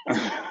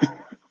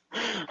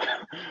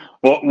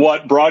 Well,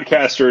 what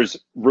broadcasters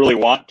really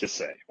want to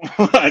say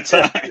at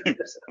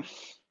times.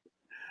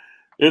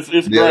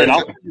 It's great.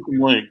 I'll put you some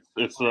links.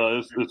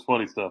 It's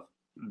funny stuff.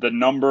 The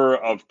number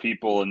of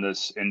people in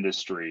this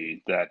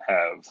industry that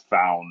have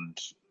found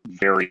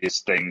various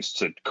things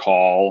to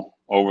call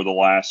over the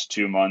last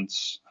 2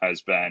 months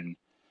has been,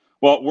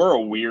 well, we're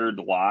a weird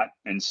lot,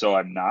 and so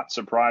I'm not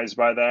surprised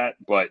by that,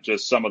 but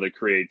just some of the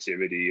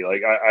creativity.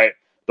 Like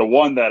the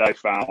one that I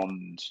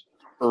found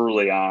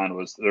early on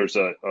was there's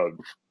an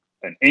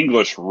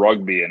English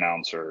rugby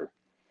announcer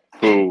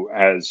who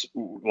has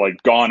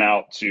like gone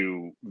out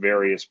to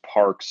various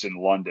parks in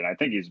London. I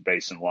think he's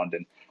based in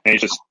London, and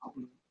he's just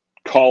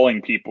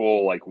calling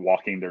people like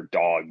walking their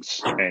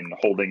dogs and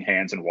holding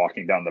hands and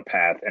walking down the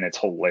path, and it's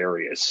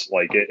hilarious.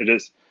 Like it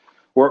is.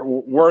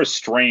 We're a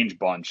strange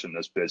bunch in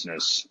this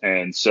business,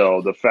 and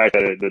so the fact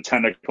that the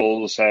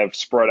tentacles have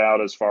spread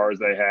out as far as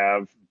they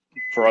have,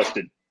 for us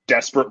to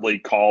desperately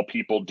call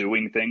people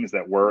doing things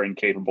that we're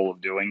incapable of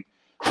doing,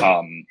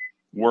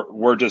 we're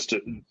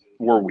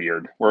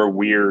weird. We're a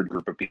weird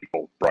group of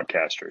people,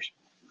 broadcasters.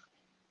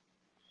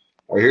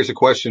 All right, here's a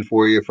question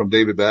for you from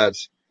David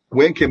Batts.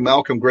 When can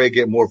Malcolm Gray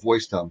get more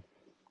voice time?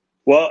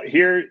 Well,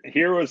 here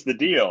was the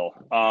deal.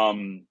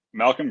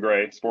 Malcolm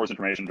Gray, sports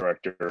information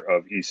director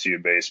of ECU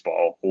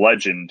baseball,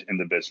 legend in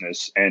the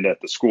business and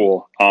at the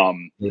school.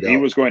 He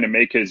was going to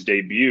make his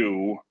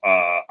debut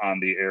on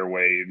the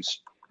airwaves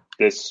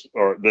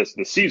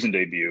the season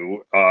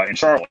debut in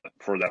Charlotte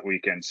for that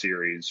weekend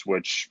series,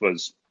 which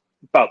was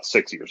about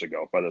 6 years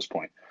ago by this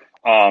point.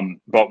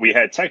 But we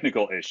had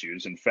technical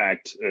issues. In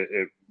fact,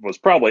 it was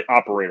probably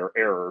operator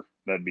error.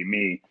 That'd be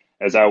me.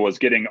 As I was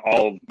getting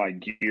all of my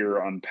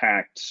gear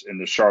unpacked in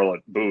the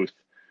Charlotte booth,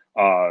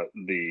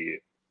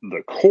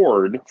 the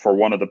cord for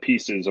one of the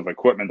pieces of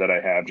equipment that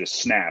I have just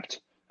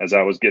snapped as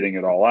I was getting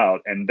it all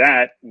out. And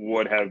that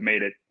would have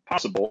made it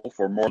possible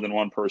for more than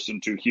one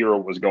person to hear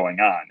what was going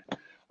on.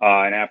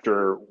 And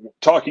after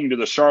talking to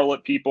the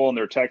Charlotte people and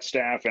their tech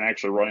staff and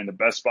actually running to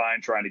Best Buy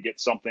and trying to get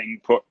something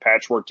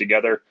patchwork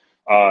together,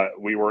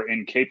 we were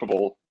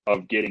incapable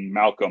of getting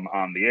Malcolm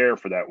on the air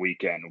for that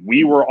weekend.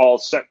 We were all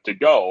set to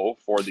go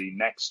for the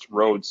next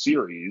road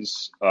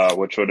series,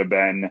 which would have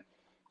been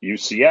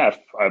UCF,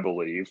 I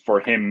believe, for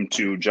him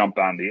to jump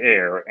on the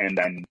air, and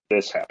then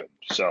this happened.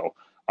 So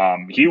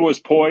he was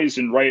poised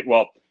and right.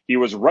 Well, he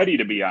was ready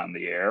to be on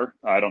the air.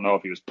 I don't know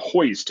if he was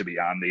poised to be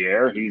on the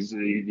air. He's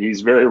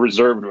very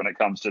reserved when it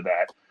comes to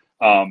that.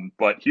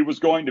 But he was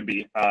going to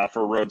be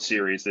for road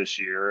series this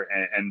year,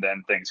 and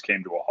then things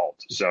came to a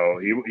halt. So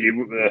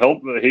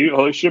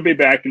he should be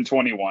back in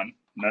 21.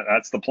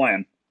 That's the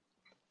plan.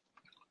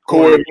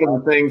 Corey, one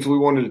of the things we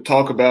wanted to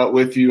talk about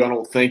with you, I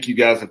don't think you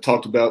guys have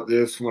talked about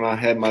this when I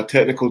had my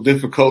technical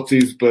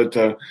difficulties, but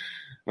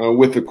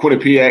with the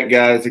Quinnipiac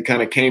guys, it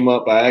kind of came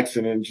up by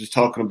accident, just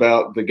talking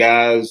about the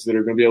guys that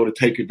are going to be able to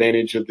take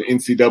advantage of the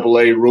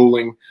NCAA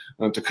ruling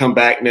to come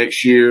back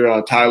next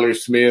year. Tyler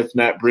Smith,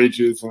 Matt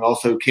Bridges, and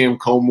also Kim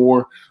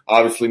Colmore.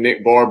 Obviously,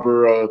 Nick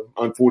Barber,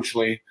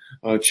 unfortunately,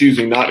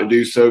 choosing not to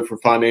do so for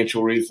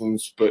financial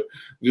reasons. But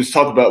just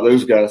talk about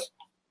those guys.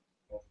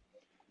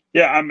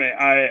 Yeah, I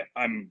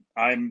mean,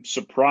 I'm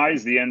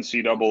surprised the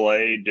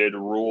NCAA did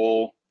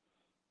rule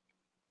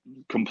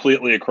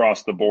completely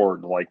across the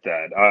board like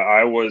that.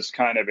 I was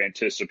kind of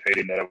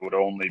anticipating that it would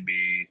only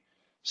be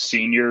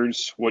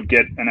seniors would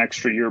get an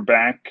extra year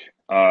back,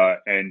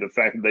 and the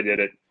fact that they did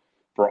it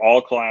for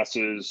all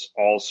classes,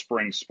 all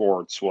spring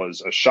sports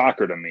was a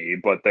shocker to me.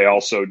 But they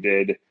also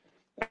did,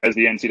 as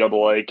the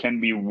NCAA can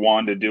be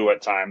one to do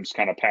at times,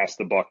 kind of pass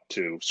the buck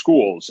to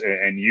schools.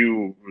 And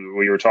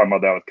we were talking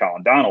about that with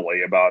Colin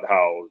Donnelly about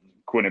how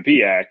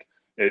Quinnipiac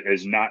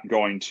is not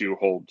going to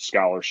hold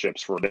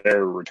scholarships for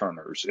their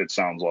returners, it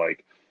sounds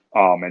like.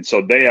 And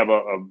so they have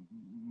a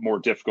more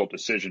difficult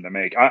decision to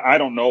make. I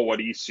don't know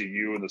what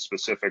ECU and the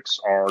specifics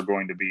are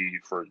going to be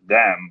for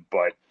them,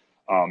 but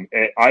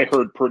I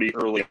heard pretty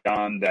early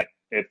on that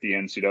if the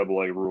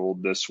NCAA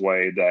ruled this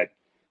way,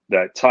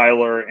 that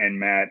Tyler and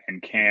Matt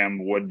and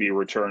Cam would be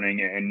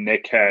returning, and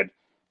Nick had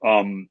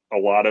a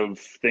lot of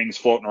things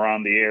floating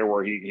around the air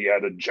where he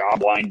had a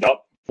job lined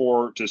up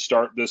to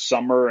start this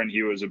summer, and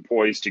he was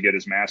poised to get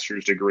his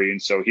master's degree,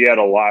 and so he had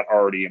a lot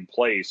already in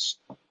place.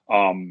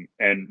 And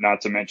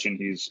not to mention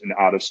he's an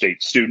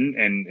out-of-state student,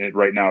 and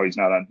right now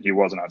he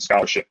wasn't on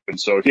scholarship, and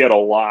so he had a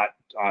lot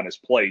on his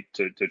plate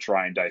to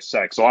try and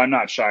dissect. So I'm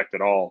not shocked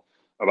at all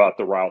about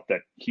the route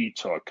that he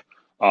took.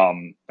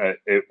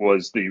 It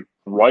was the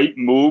right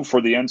move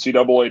for the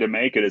NCAA to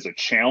make. It is a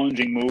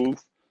challenging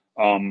move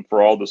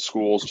for all the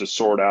schools to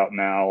sort out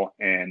now,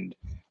 and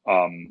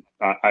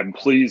I'm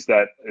pleased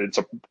that it's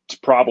a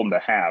problem to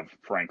have,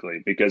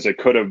 frankly, because it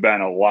could have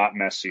been a lot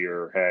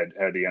messier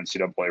had the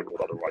NCAA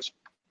ruled otherwise.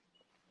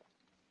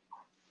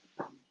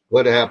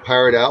 Glad to have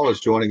Pirate Al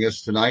is joining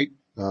us tonight.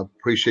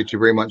 Appreciate you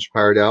very much,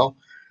 Pirate Al.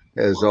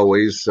 As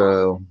always,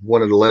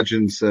 one of the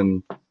legends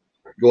and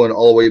going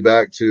all the way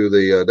back to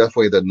the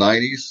definitely the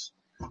 90s,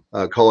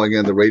 calling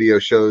in the radio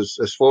shows.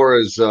 As far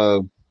as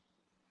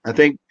I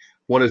think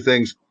one of the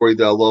things, Corey,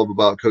 that I love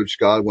about Coach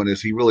Godwin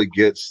is he really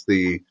gets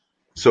the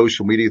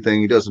social media thing.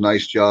 He does a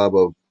nice job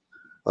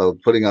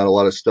of putting out a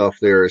lot of stuff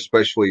there,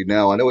 especially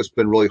now. I know it's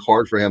been really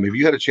hard for him. Have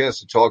you had a chance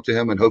to talk to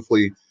him? And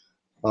hopefully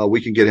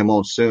we can get him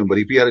on soon. But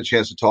if you had a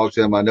chance to talk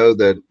to him, I know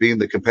that being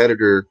the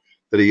competitor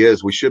that he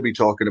is, we should be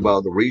talking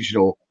about the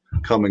regional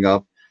coming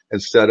up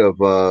instead of,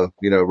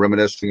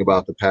 reminiscing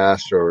about the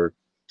past or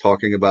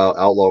talking about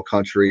outlaw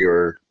country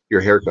or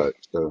your haircut.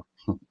 So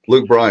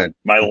Luke Bryan.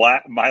 My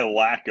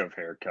lack of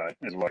haircut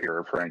is what you're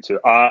referring to.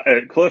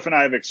 Cliff and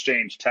I have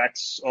exchanged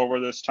texts over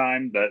this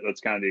time.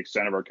 That's kind of the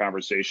extent of our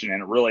conversation,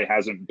 and it really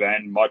hasn't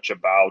been much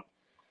about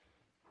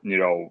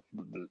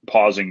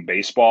pausing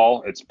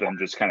baseball. It's been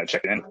just kind of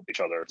checking in with each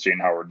other, seeing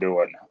how we're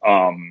doing.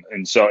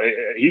 And so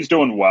he's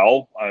doing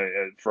well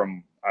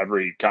from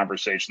every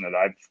conversation that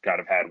I've kind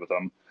of had with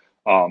him.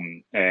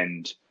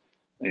 And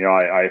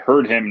I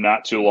heard him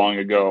not too long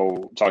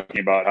ago talking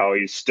about how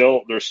there's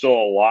still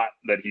a lot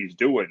that he's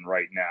doing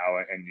right now.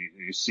 And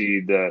you see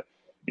the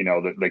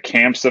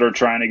camps that are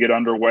trying to get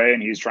underway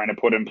and he's trying to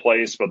put in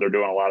place, but they're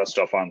doing a lot of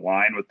stuff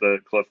online with the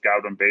Cliff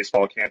Godwin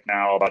baseball camp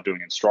now about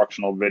doing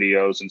instructional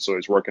videos. And so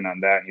he's working on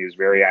that. And he's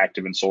very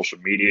active in social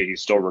media.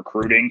 He's still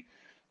recruiting,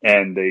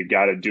 and they've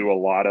got to do a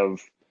lot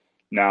of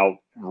now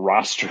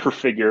roster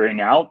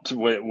figuring out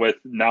with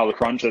now the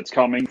crunch that's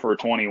coming for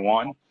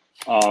 21.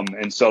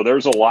 And so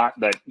there's a lot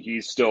that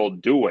he's still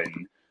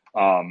doing,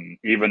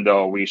 even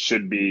though we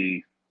should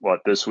be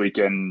this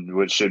weekend,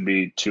 which should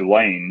be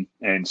Tulane.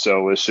 And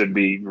so it should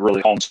be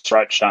really home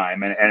stretch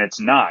time. And it's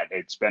not.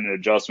 It's been an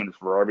adjustment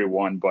for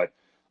everyone, but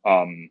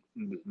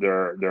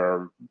there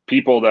are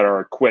people that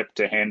are equipped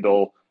to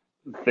handle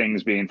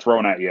things being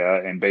thrown at you,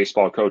 and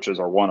baseball coaches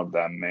are one of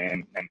them.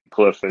 And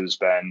Cliff has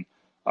been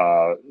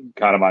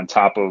kind of on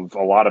top of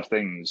a lot of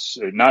things,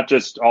 not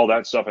just all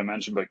that stuff I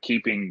mentioned, but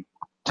keeping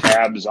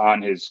tabs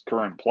on his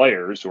current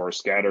players who are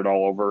scattered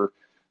all over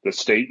the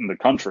state and the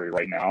country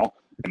right now,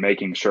 and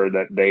making sure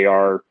that they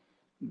are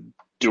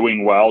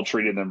doing well,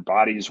 treating their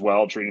bodies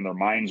well, treating their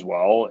minds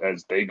well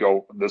as they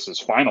go. This is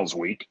finals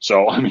week.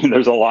 So, I mean,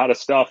 there's a lot of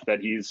stuff that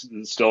he's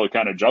still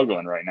kind of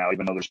juggling right now,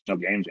 even though there's no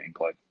games being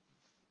played.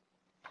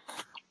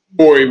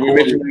 Corey, we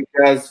mentioned these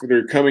guys that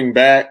are coming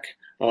back.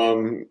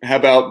 How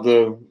about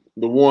the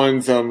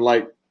ones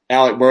like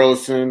Alec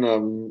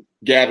Burleson,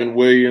 Gavin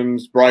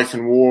Williams,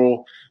 Bryson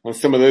Worrell,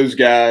 some of those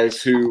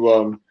guys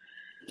who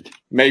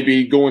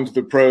maybe going to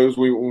the pros?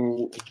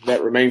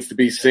 That remains to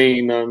be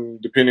seen,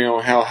 depending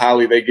on how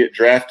highly they get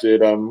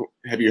drafted.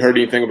 Have you heard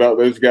anything about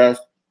those guys?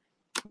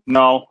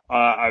 No,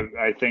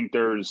 I think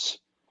there's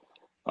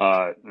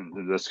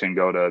this can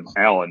go to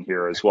Alan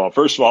here as well.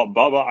 First of all,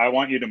 Bubba, I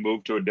want you to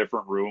move to a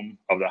different room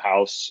of the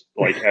house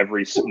like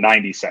every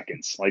 90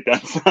 seconds. Like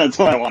that's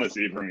what I want to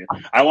see from you.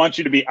 I want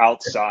you to be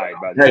outside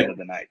by the end of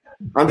the night.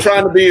 I'm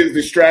trying to be as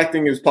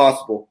distracting as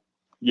possible.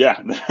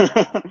 Yeah.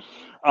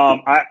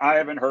 I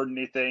haven't heard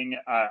anything.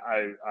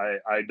 I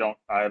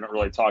haven't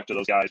really talked to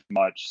those guys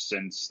much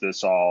since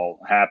this all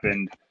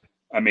happened.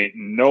 I mean,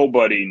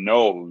 nobody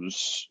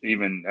knows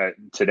even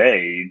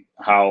today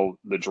how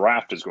the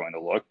draft is going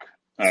to look.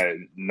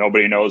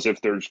 Nobody knows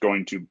if there's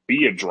going to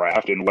be a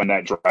draft and when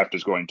that draft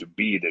is going to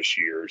be this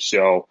year.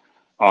 So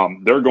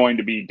there are going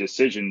to be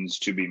decisions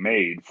to be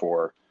made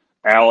for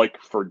Alec,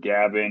 for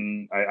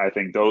Gavin. I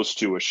think those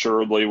two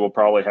assuredly will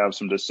probably have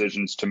some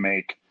decisions to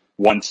make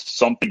once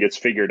something gets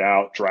figured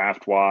out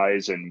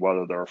draft-wise, and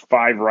whether there are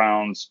 5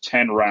 rounds,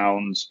 10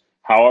 rounds,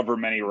 however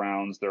many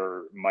rounds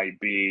there might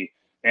be,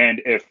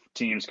 and if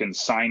teams can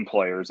sign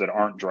players that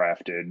aren't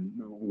drafted.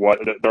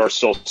 There are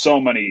still so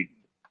many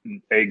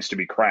eggs to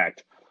be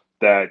cracked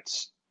that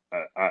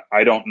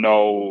I don't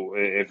know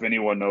if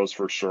anyone knows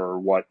for sure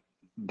what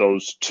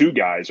those two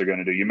guys are going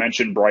to do. You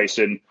mentioned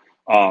Bryson.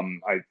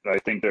 I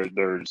think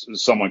there's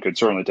someone could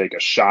certainly take a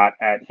shot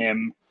at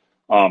him.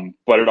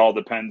 But it all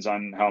depends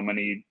on how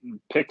many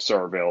picks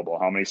are available,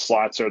 how many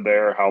slots are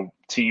there, how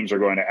teams are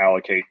going to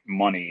allocate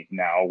money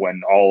now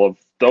when all of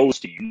those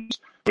teams,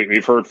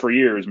 we've heard for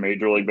years,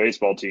 Major League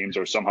Baseball teams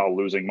are somehow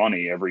losing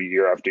money every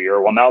year after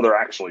year. Well, now they're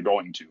actually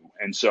going to.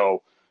 And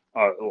so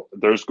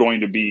there's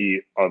going to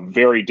be a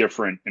very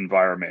different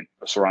environment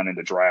surrounding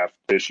the draft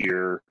this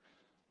year,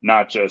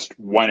 not just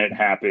when it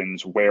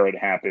happens, where it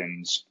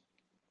happens,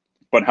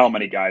 but how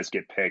many guys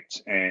get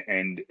picked,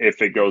 and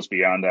if it goes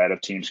beyond that, if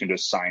teams can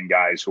just sign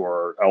guys who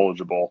are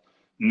eligible,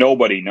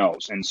 nobody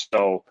knows. And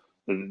so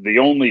the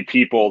only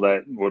people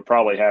that would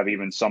probably have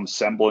even some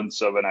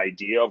semblance of an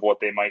idea of what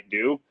they might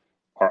do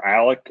are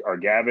Alec, are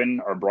Gavin,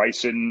 are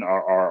Bryson,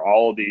 are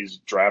all of these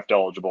draft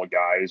eligible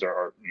guys,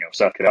 or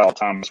Seth Cadell,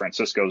 Thomas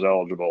Francisco's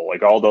eligible,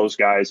 like all those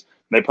guys.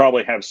 They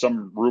probably have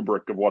some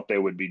rubric of what they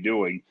would be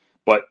doing.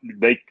 But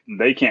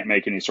they can't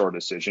make any sort of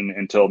decision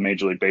until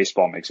Major League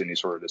Baseball makes any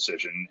sort of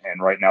decision. And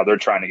right now they're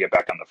trying to get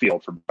back on the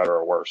field, for better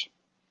or worse.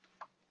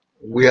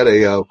 We had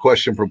a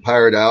question from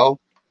Pirate Owl.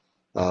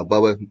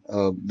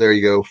 Bubba, there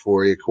you go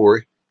for you,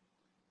 Corey.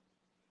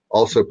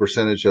 Also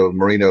percentage of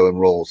Marino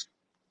enrolls.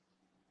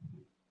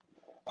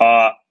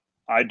 I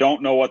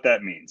don't know what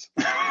that means.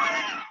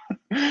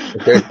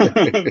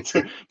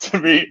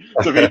 to be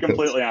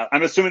completely honest,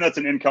 I'm assuming that's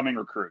an incoming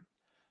recruit.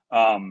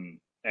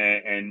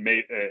 And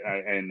we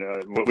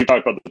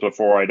talked about this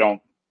before. I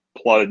don't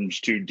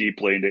plunge too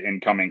deeply into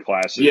incoming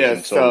classes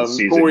until the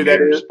season Corey,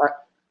 years.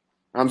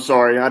 I'm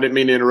sorry, I didn't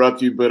mean to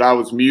interrupt you, but I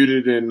was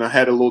muted and I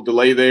had a little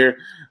delay there.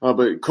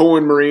 But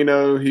Cohen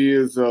Marino, he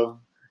is an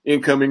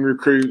incoming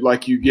recruit,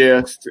 like you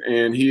guessed,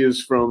 and he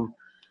is from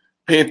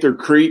Panther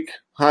Creek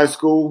High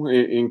School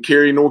in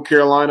Cary, North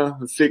Carolina,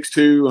 a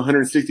 6'2",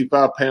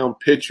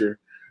 165-pound pitcher.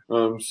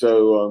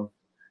 So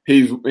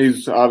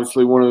he's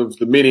obviously one of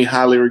the many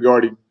highly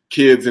regarded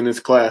kids in this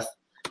class.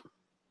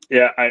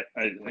 Yeah,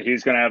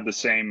 he's going to have the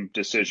same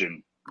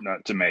decision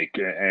to make.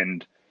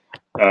 And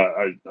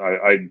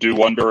I do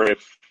wonder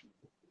if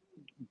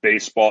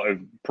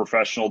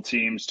professional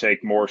teams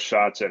take more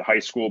shots at high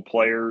school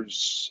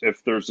players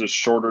if there's a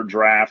shorter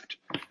draft,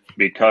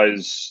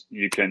 because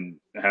you can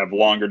have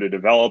longer to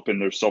develop,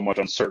 and there's so much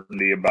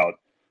uncertainty about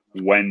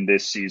when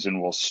this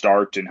season will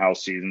start and how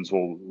seasons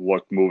will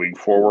look moving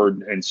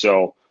forward. And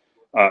so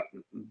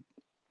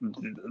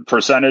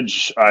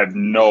percentage, I have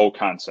no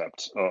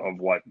concept of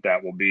what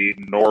that will be,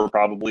 nor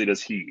probably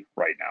does he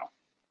right now.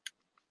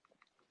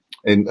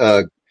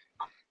 And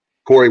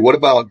Corey, what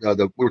about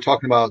we were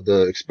talking about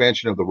the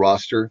expansion of the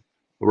roster.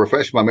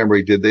 Refresh my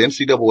memory. Did the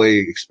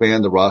NCAA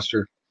expand the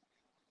roster?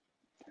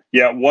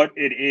 Yeah, what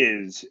it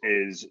is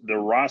the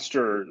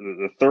roster,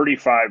 the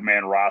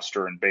 35-man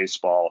roster in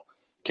baseball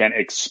can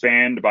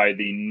expand by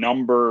the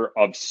number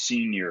of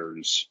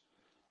seniors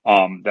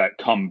that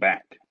come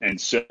back. And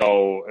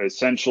so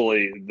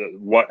essentially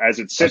as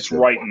it sits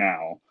right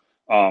now,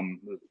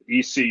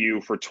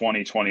 ECU for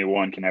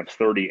 2021 can have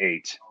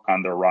 38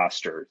 on their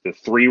roster, the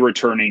 3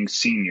 returning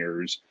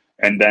seniors,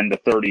 and then the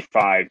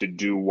 35 to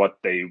do what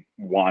they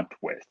want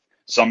with.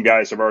 Some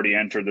guys have already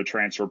entered the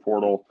transfer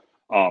portal.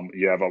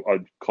 You have a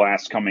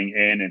class coming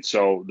in, and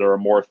so there are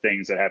more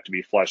things that have to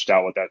be fleshed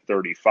out with that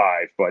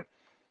 35. But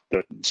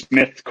the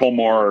Smith,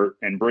 Colmore,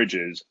 and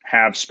Bridges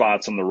have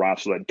spots on the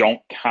roster that don't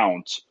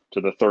count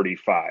to the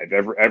 35.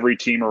 Every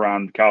team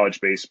around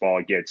college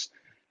baseball gets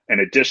an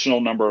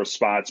additional number of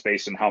spots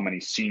based on how many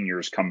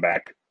seniors come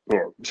back,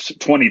 or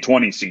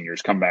 2020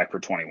 seniors come back for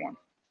 21.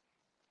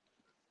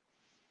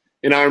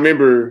 And I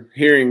remember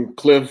hearing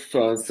Cliff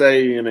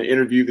say in an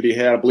interview that he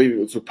had, I believe it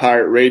was with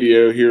Pirate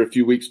Radio here a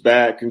few weeks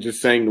back, and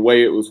just saying the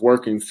way it was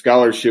working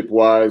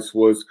scholarship-wise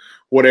was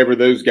whatever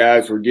those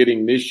guys were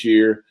getting this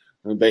year,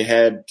 they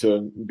had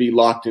to be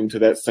locked into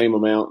that same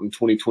amount in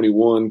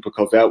 2021,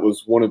 because that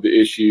was one of the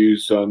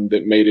issues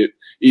that made it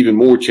even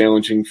more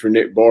challenging for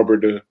Nick Barber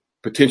to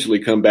potentially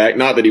come back.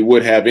 Not that he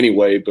would have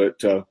anyway,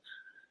 but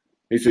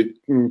he said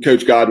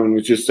Coach Godwin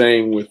was just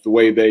saying with the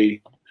way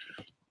they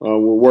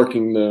were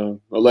working the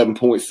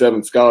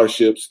 11.7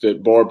 scholarships,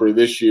 that Barber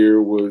this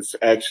year was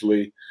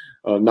actually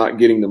not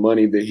getting the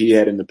money that he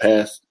had in the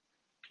past.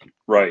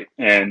 Right.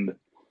 And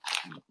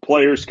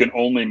players can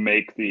only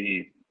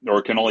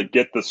can only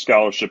get the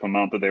scholarship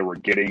amount that they were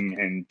getting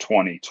in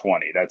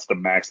 2020. That's the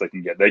max they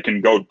can get. They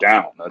can go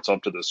down. That's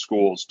up to the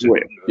schools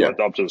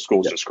up to the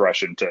school's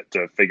discretion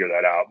to figure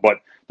that out.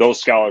 But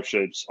those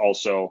scholarships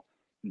also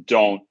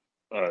don't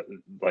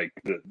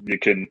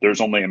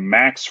there's only a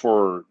max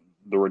for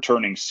the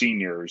returning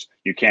seniors.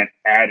 You can't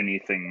add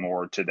anything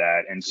more to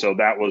that. And so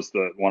that was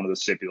one of the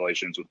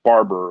stipulations with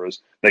Barber,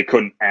 is they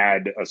couldn't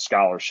add a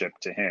scholarship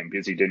to him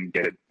because he didn't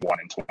get one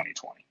in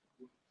 2020.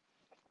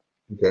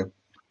 Okay.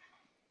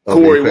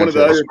 Corey, one of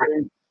the other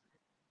things.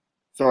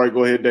 Sorry,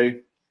 go ahead,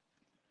 Dave.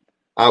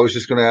 I was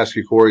just going to ask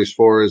you, Corey, as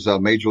far as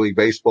Major League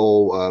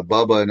Baseball,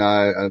 Bubba and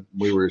I,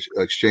 we were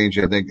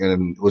exchanging, I think,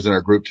 and it was in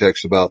our group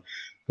text about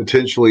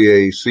potentially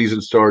a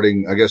season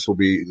starting, I guess will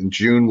be in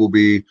June, will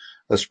be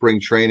a spring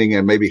training,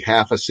 and maybe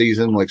half a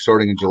season, like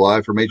starting in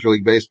July for Major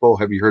League Baseball.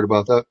 Have you heard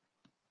about that?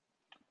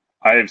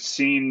 I have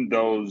seen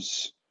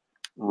those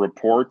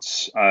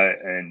reports,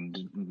 and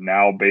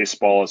now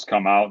baseball has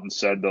come out and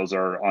said those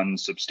are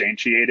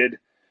unsubstantiated.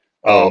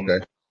 Oh, okay.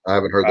 I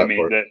haven't heard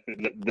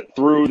that part.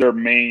 Through their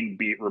main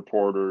beat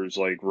reporters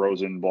like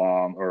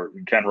Rosenblum or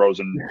Ken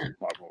Rosen,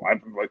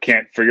 I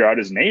can't figure out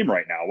his name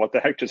right now. What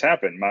the heck just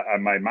happened?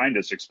 My mind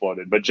just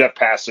exploded. But Jeff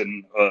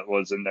Passan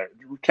was in there.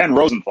 Ken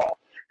Rosenthal,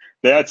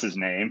 that's his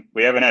name.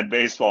 We haven't had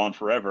baseball in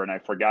forever, and I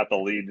forgot the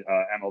lead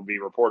MLB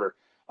reporter.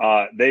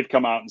 They've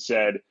come out and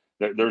said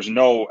that there's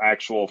no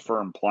actual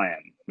firm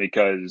plan,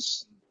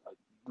 because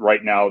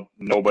right now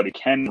nobody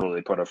can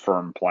really put a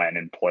firm plan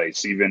in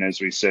place, even as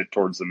we sit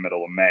towards the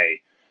middle of May.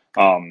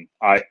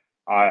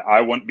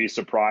 I wouldn't be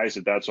surprised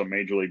if that's what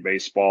Major League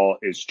Baseball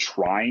is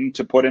trying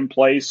to put in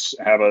place,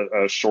 have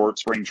a short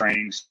spring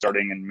training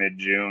starting in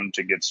mid-June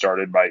to get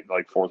started by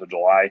like 4th of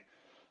July.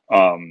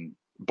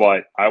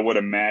 But I would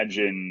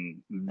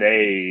imagine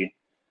they,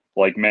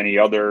 like many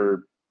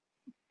other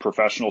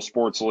professional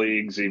sports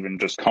leagues, even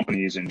just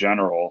companies in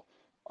general,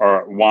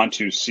 want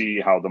to see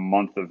how the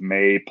month of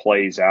May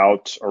plays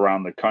out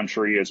around the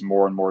country as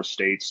more and more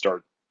states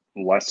start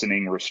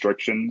lessening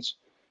restrictions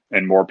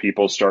and more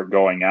people start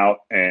going out.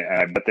 And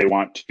I bet they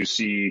want to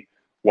see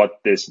what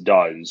this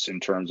does in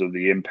terms of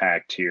the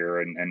impact here,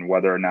 and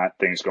whether or not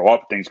things go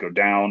up, things go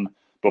down,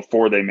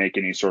 before they make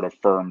any sort of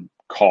firm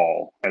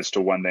call as to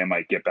when they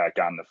might get back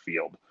on the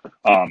field.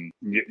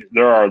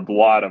 There are a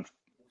lot of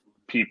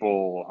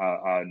people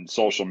on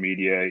social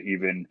media,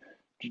 even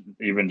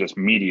just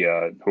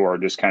media, who are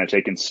just kind of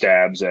taking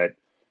stabs at,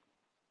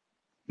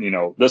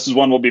 this is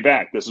when we'll be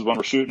back. This is when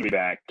we're shooting to be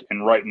back.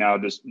 And right now,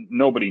 just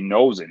nobody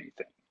knows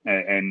anything.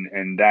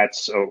 And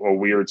that's a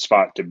weird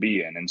spot to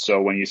be in. And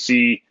so when you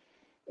see,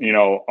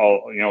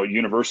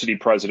 university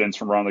presidents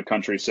from around the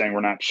country saying we're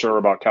not sure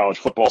about college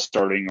football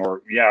starting,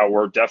 or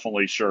we're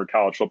definitely sure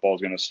college football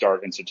is going to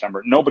start in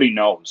September. Nobody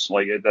knows.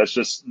 Like, that's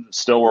just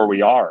still where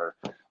we are.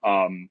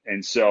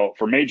 And so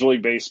for Major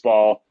League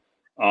Baseball,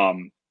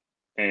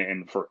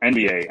 and for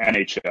NBA,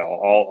 NHL,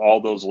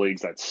 all those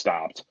leagues that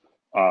stopped,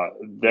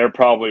 they're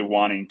probably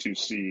wanting to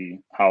see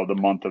how the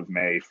month of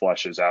May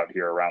fleshes out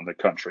here around the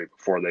country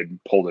before they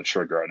pull the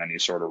trigger on any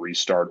sort of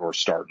restart or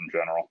start in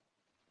general.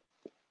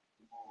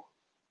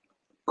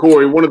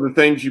 Corey, one of the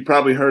things you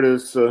probably heard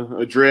us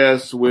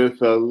address with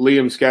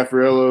Liam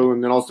Scafariello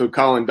and then also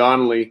Colin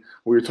Donnelly,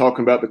 we were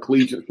talking about the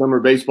Collegiate Summer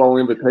Baseball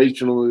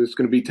Invitational that's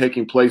going to be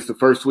taking place the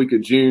first week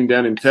of June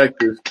down in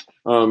Texas.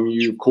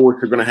 You, of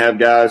course, are going to have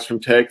guys from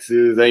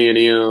Texas,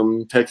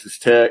 A&M, Texas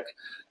Tech,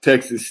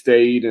 Texas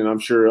State, and I'm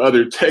sure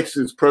other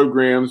Texas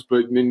programs,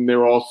 but then there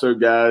were also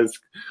guys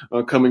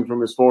coming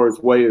from as far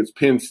away as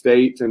Penn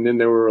State, and then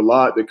there were a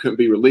lot that couldn't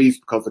be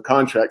released because the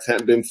contracts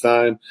hadn't been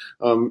signed.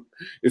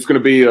 It's going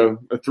to be a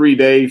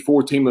 3-day,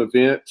 4-team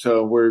event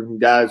where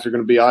guys are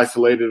going to be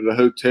isolated at a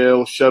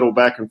hotel, shuttle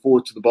back and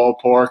forth to the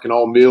ballpark, and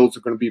all meals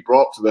are going to be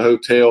brought to the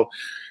hotel.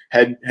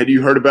 Had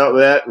you heard about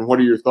that, and what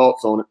are your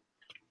thoughts on it?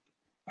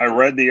 I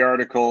read the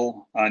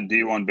article on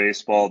D1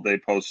 Baseball they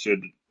posted,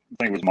 I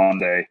think it was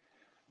Monday.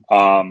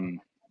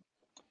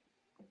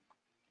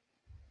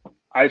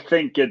 I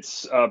think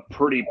it's a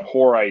pretty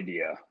poor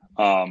idea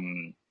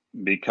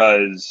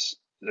because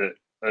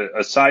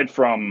aside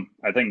from,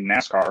 I think,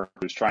 NASCAR,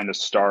 who's trying to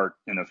start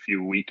in a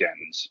few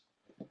weekends,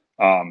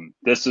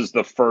 this is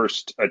the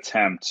first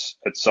attempt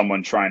at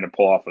someone trying to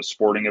pull off a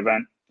sporting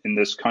event in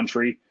this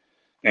country.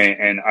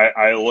 And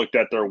I looked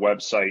at their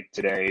website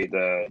today,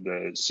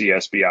 the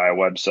CSBI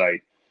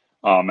website,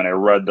 and I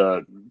read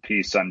the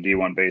piece on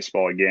D1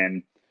 Baseball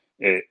again.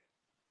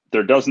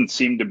 There doesn't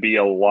seem to be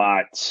a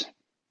lot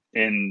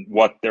in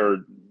what they're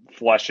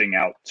fleshing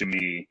out to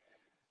me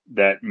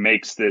that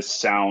makes this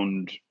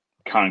sound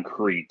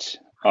concrete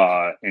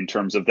in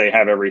terms of they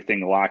have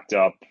everything locked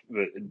up,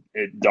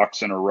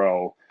 ducks in a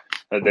row.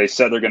 They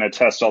said they're going to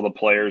test all the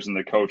players and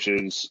the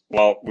coaches.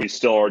 Well, we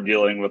still are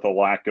dealing with a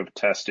lack of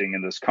testing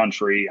in this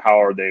country.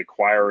 How are they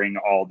acquiring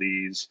all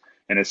these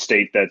in a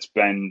state that's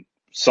been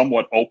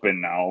somewhat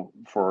open now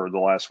for the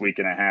last week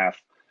and a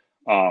half?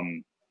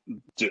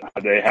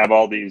 They have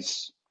all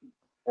these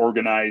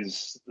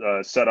organized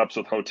setups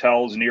with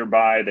hotels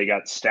nearby. They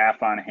got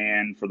staff on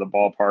hand for the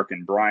ballpark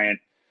in Bryant.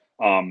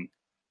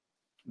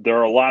 There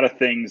are a lot of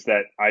things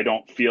that I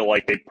don't feel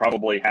like they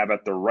probably have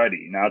at the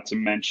ready. Not to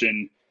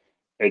mention,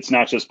 it's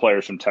not just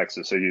players from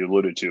Texas, as you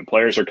alluded to.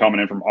 Players are coming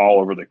in from all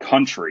over the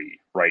country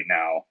right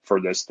now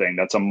for this thing.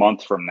 That's a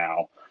month from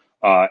now.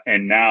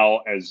 And now,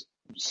 as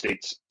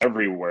states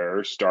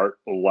everywhere start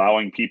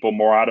allowing people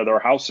more out of their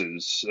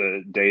houses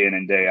day in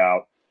and day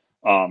out,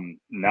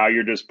 now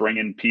you're just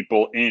bringing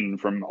people in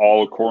from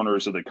all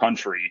corners of the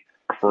country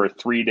for a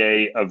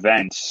 3-day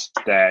event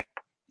that,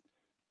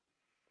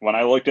 when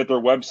I looked at their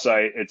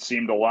website, it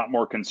seemed a lot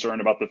more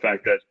concerned about the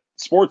fact that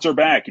sports are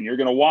back and you're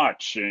going to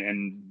watch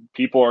and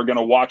people are going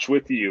to watch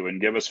with you and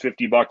give us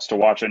 $50 to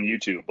watch on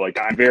YouTube. Like,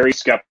 I'm very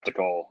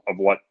skeptical of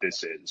what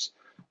this is.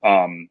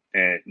 And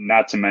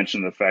not to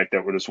mention the fact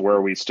that it's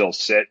where we still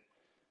sit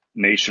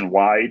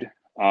nationwide.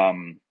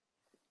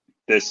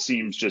 This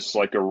seems just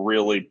like a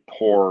really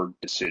poor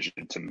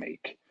decision to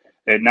make.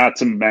 And not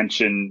to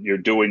mention, you're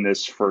doing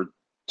this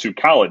to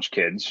college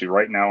kids who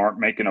right now aren't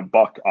making a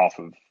buck off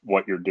of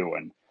what you're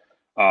doing.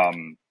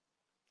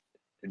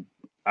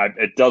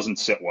 It doesn't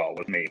sit well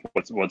with me,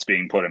 what's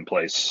being put in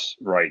place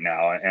right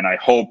now. And I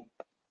hope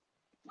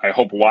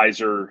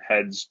wiser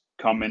heads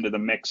come into the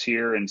mix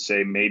here and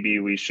say, maybe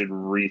we should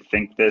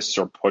rethink this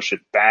or push it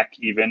back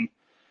even,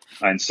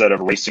 instead of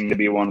racing to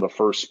be one of the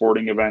first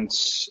sporting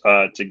events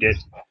to get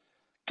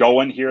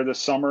going here this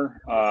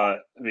summer,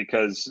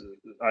 because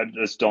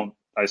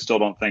I still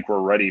don't think we're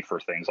ready for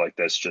things like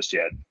this just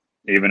yet,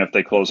 even if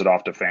they close it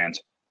off to fans.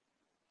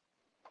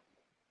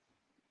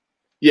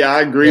 Yeah,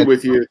 I agree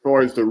with you as far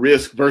as the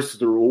risk versus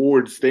the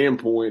reward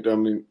standpoint. I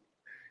mean,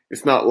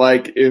 it's not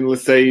like,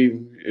 let's say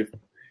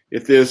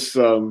if this,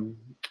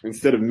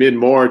 instead of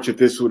mid-March, if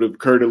this would have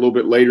occurred a little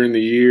bit later in the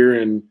year,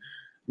 and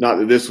not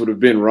that this would have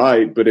been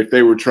right, but if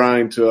they were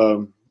trying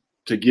to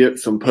get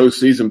some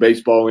postseason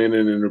baseball in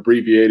an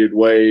abbreviated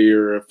way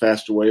or a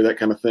faster way, that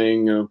kind of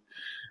thing.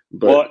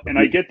 And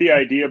I get the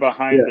idea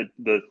behind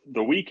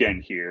the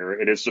weekend here.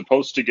 It is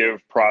supposed to give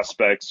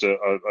prospects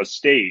a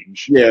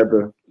stage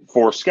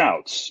for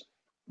scouts.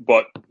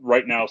 But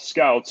right now,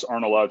 scouts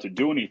aren't allowed to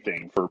do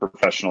anything for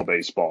professional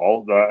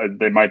baseball.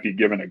 They might be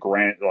given a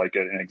grant, like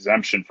an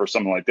exemption for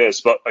something like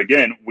this. But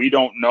again, we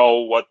don't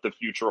know what the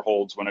future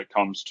holds when it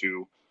comes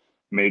to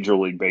Major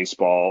League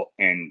Baseball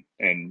and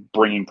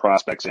bringing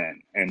prospects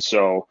in. And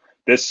so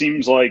this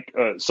seems like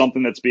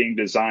something that's being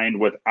designed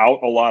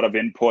without a lot of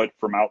input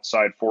from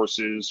outside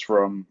forces,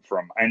 from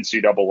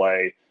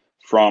NCAA,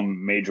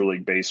 from Major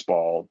League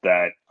Baseball,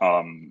 that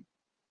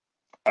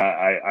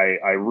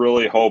I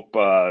really hope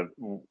a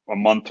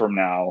month from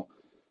now,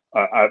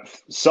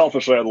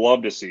 selfishly, I'd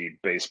love to see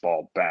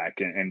baseball back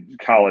and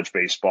college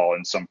baseball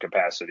in some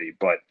capacity,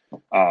 but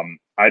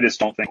I just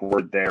don't think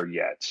we're there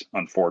yet,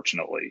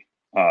 unfortunately.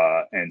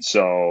 And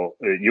so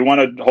you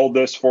want to hold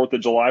this 4th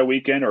of July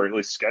weekend, or at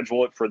least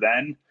schedule it for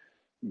then.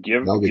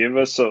 Give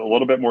us a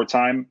little bit more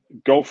time.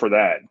 Go for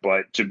that.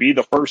 But to be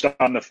the first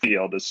on the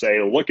field to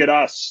say, look at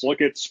us,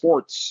 look at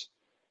sports,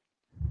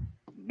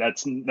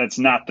 that's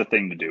not the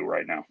thing to do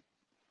right now.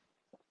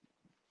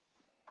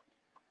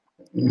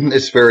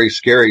 It's very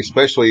scary,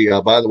 especially,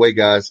 by the way,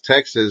 guys,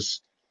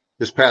 Texas,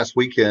 this past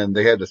weekend,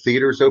 they had the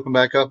theaters open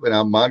back up.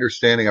 And my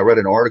understanding, I read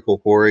an article,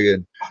 Corey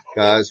and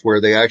guys,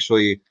 where they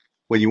actually,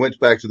 when you went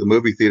back to the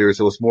movie theaters,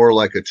 it was more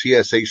like a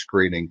TSA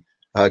screening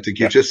to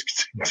get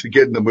to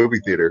get in the movie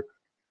theater.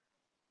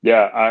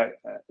 Yeah,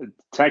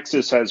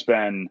 Texas has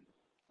been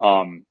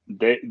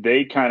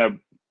they kind of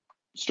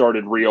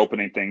started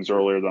reopening things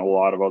earlier than a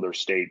lot of other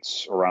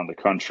states around the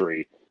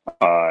country,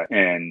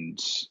 and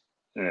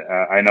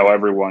I know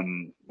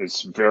everyone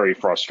is very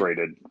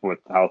frustrated with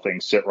how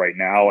things sit right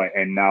now,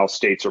 and now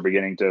states are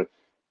beginning to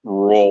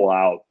roll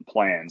out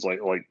plans like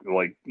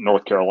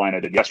North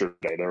Carolina did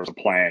yesterday. There was a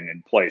plan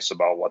in place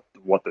about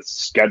what the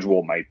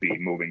schedule might be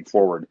moving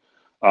forward.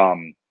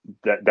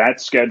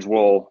 That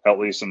schedule, at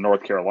least on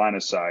North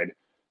Carolina's side,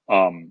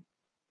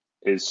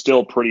 is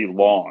still pretty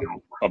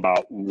long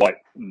about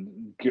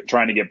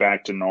trying to get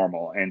back to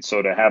normal. And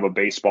so to have a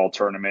baseball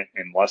tournament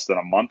in less than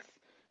a month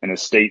in a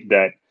state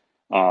that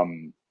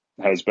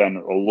has been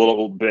a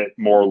little bit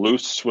more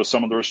loose with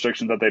some of the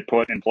restrictions that they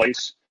put in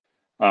place,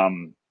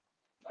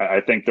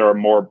 I think there are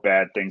more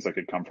bad things that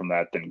could come from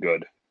that than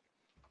good.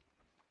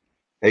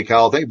 Hey,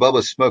 Kyle, I think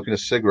Bubba's smoking a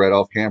cigarette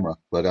off camera,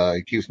 but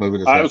he keeps moving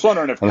his head. I was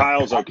wondering if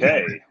Kyle's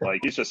okay. Like,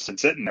 he's just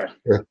sitting there.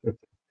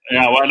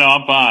 Yeah, well, no,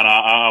 I'm fine.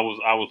 I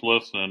was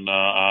listening.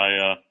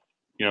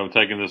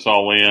 Taking this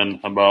all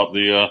in about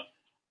the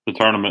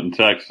tournament in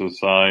Texas.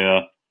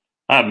 I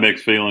have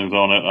mixed feelings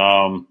on it.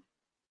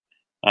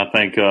 I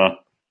think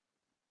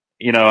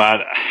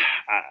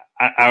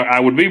I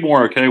would be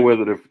more okay with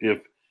it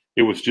if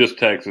it was just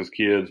Texas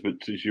kids, but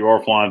since you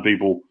are flying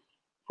people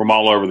from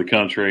all over the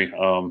country,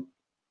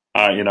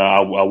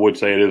 I would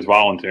say it is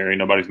voluntary.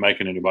 Nobody's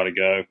making anybody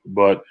go.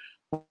 But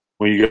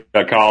when you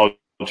got college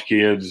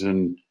kids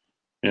and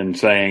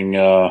saying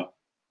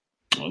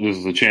this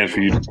is a chance for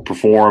you to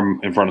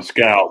perform in front of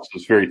scouts,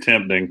 it's very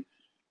tempting.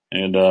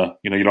 And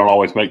you don't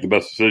always make the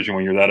best decision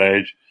when you're that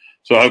age.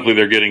 So hopefully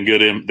they're getting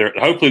good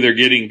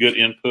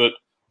input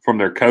from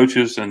their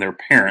coaches and their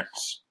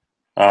parents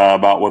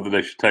about whether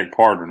they should take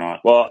part or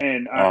not. Well,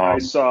 and I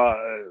saw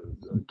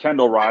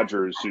Kendall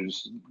Rogers,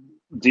 who's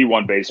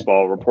D1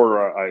 baseball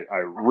reporter I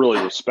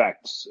really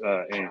respect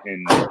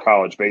in the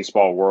college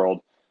baseball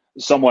world.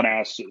 Someone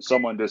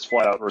just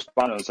flat out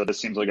responded and said this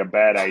seems like a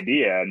bad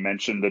idea, and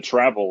mentioned the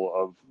travel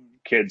of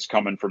kids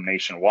coming from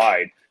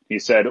nationwide. He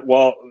said,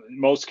 well,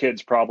 most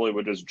kids probably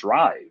would just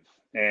drive,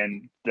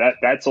 and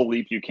that's a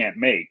leap you can't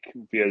make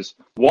because,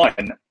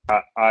 one,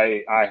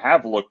 I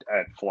have looked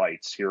at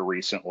flights here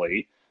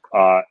recently,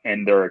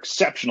 and they're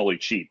exceptionally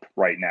cheap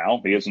right now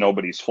because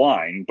nobody's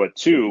flying. But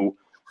two,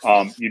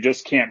 you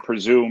just can't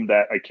presume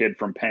that a kid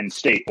from Penn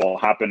State will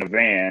hop in a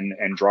van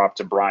and drive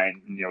to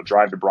Bryan,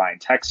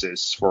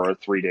 Texas for a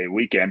 3-day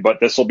weekend. But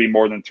this will be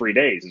more than 3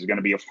 days. It's going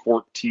to be a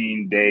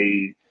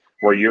 14-day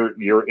where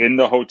you're in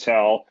the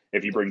hotel.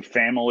 If you bring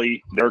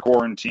family, they're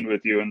quarantined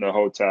with you in the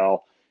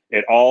hotel.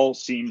 It all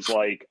seems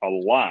like a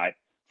lot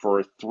for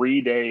a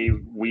 3-day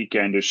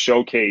weekend to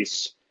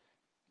showcase,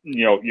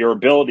 your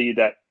ability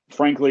that,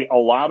 frankly, a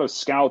lot of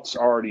scouts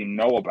already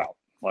know about.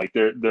 Like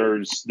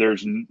there's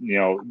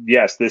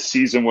yes, this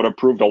season would have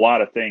proved a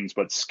lot of things,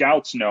 but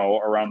scouts know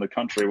around the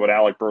country what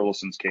Alec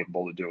Burleson's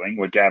capable of doing,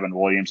 what Gavin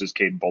Williams is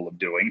capable of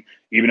doing,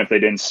 even if they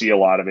didn't see a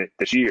lot of it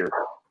this year.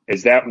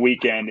 Is that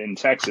weekend in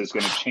Texas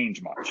going to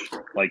change much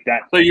like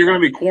that? So you're going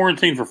to be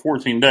quarantined for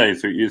 14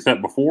 days. So is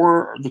that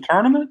before the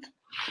tournament?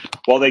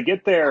 Well, they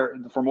get there,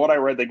 from what I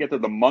read, they get there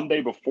the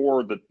Monday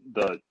before the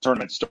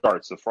tournament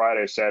starts, the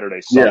Friday,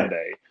 Saturday,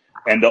 Sunday. Yeah.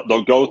 And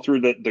they'll go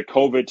through the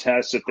COVID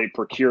tests if they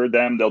procure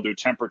them. They'll do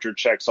temperature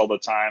checks all the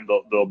time.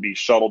 They'll be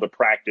shuttled to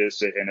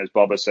practice. And as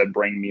Bubba said,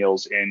 bring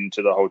meals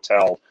into the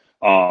hotel.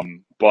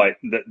 But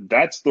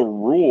that's the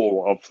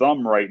rule of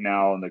thumb right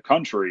now in the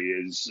country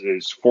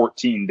is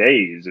 14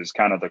 days is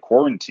kind of the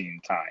quarantine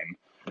time.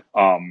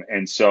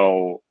 And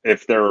so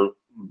if they're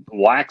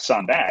lax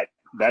on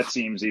that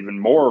seems even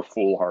more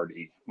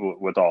foolhardy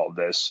with all of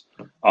this.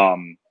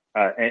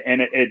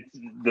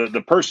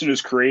 The person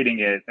who's creating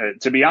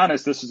it, to be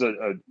honest, this is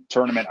a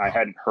tournament I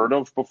hadn't heard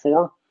of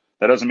before.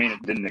 That doesn't mean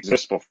it didn't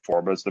exist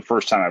before, but it's the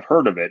first time I've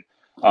heard of it.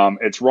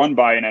 It's run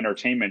by an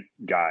entertainment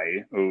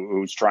guy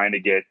who's trying to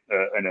get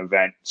an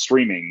event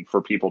streaming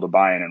for people to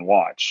buy in and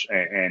watch.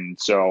 And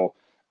so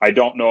I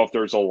don't know if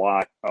there's a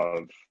lot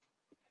of,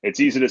 it's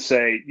easy to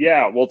say,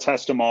 yeah, we'll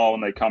test them all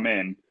when they come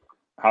in.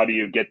 How do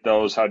you get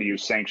those? How do you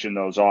sanction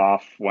those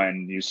off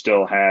when you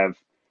still have,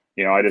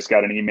 I just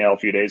got an email a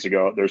few days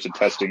ago. There's a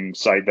testing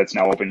site that's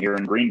now open here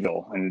in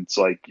Greenville. And it's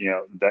like,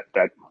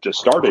 that just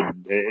started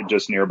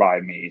just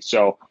nearby me.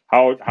 So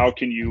how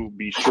can you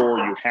be sure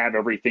you have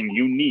everything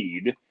you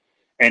need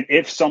And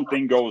if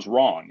something goes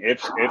wrong, if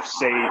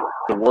say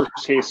the worst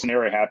case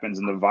scenario happens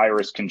and the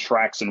virus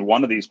contracts in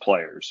one of these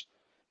players,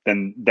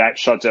 then that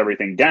shuts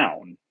everything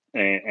down,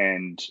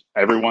 and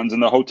everyone's in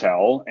the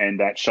hotel, and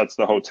that shuts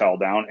the hotel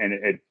down,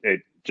 and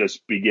it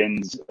just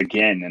begins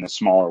again in a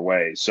smaller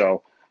way.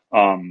 So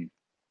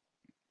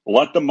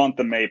let the month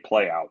of May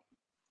play out,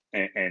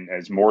 and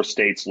as more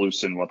states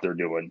loosen what they're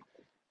doing,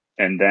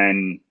 and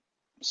then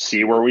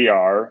see where we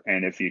are.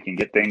 And if you can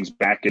get things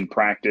back in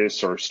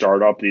practice or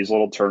start up these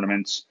little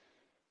tournaments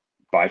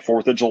by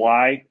 4th of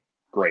July,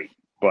 great.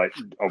 But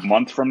a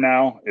month from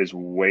now is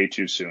way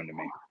too soon to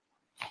me.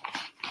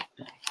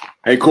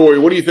 Hey, Corey,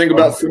 what do you think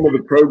about some of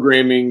the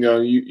programming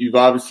you've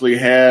obviously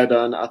had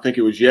on, I think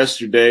it was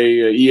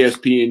yesterday,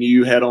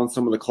 ESPNU had on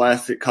some of the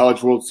classic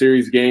College World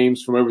Series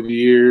games from over the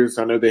years.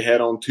 I know they had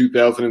on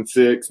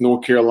 2006,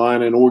 North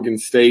Carolina and Oregon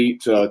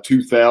State,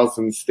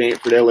 2000,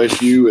 Stanford,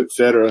 LSU, et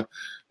cetera.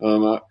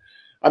 I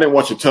didn't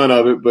watch a ton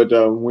of it, but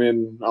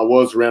when I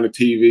was around the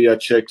TV, I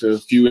checked a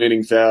few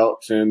innings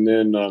out. And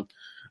then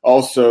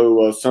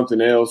also something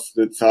else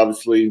that's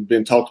obviously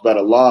been talked about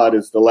a lot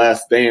is The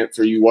Last Dance.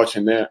 Are you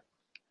watching that?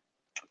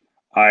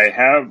 I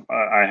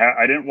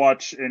didn't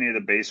watch any of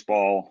the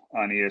baseball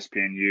on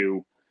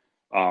ESPNU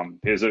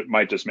because it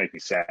might just make me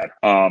sad.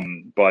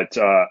 But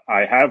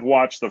I have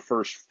watched the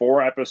first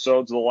 4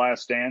 episodes of The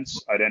Last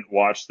Dance. I didn't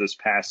watch this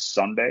past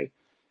Sunday.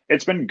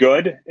 It's been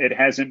good. It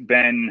hasn't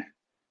been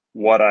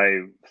what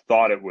I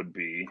thought it would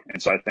be,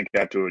 and so I think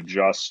I have to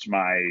adjust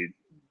my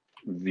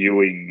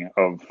viewing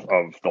of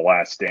The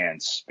Last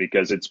Dance,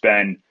 because it's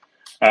been.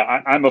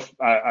 I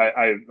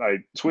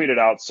tweeted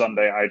out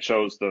Sunday I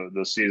chose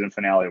the season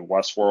finale of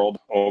Westworld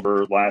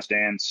over Last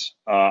Dance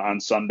on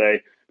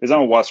Sunday, because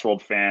I'm a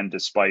Westworld fan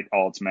despite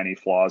all its many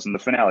flaws, and the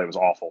finale was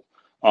awful.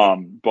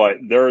 But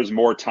there is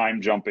more time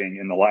jumping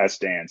in The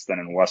Last Dance than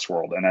in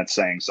Westworld, and that's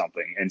saying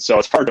something. And so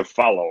it's hard to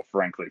follow,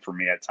 frankly, for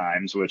me at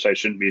times, which I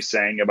shouldn't be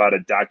saying about a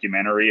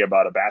documentary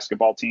about a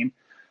basketball team.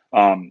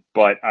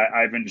 But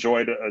I've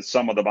enjoyed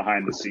some of the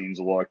behind the scenes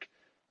look.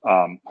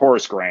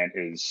 Horace Grant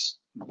is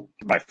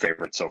my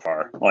favorite so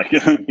far. Like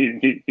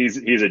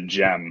he's a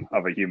gem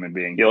of a human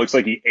being. He looks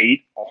like he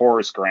ate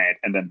Horace Grant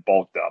and then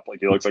bulked up. Like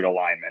he looks like a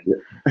lineman.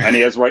 Yeah. And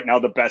he has right now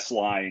the best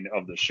line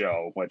of the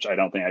show, which I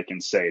don't think I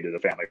can say to the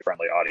family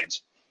friendly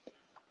audience.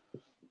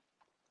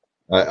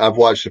 I've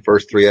watched the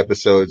first 3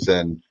 episodes,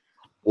 and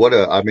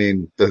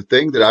the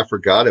thing that I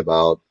forgot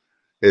about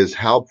is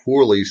how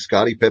poorly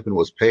Scottie Pippen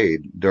was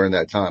paid during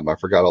that time. I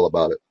forgot all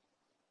about it.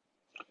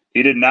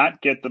 He did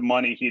not get the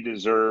money he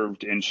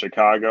deserved in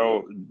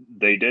Chicago.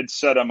 They did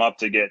set him up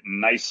to get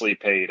nicely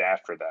paid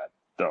after that,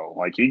 though.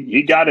 Like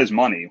he got his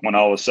money when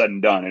all was said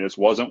and done. It just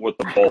wasn't with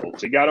the Bulls.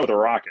 He got it with the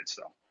Rockets,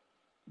 though.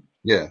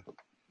 Yeah,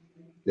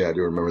 I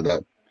do remember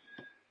that.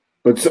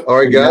 But all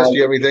right, guys, do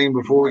you have anything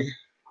before we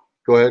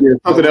go ahead? Yeah,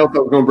 something else I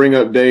was going to bring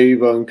up, Dave.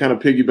 Kind of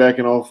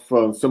piggybacking off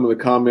some of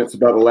the comments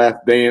about The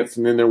Last Dance,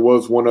 and then there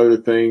was one other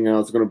thing I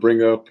was going to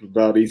bring up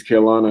about East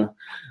Carolina,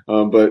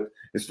 but.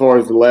 As far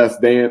as The Last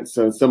Dance,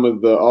 some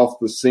of the off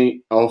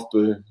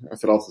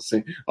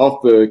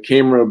the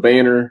camera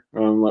banner,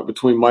 like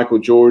between Michael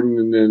Jordan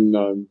and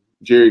then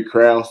Jerry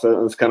Krause, that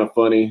was kind of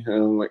funny.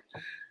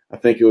 I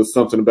think it was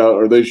something about,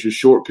 are those your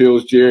short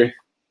pills, Jerry?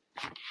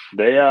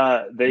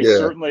 They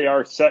certainly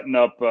are setting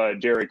up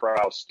Jerry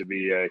Krause to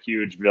be a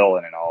huge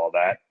villain and all of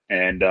that,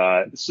 and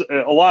a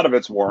lot of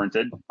it's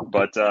warranted.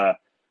 But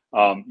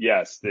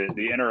yes,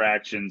 the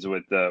interactions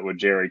with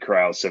Jerry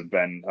Krause have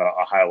been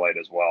a highlight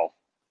as well.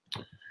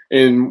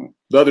 And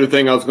the other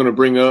thing I was going to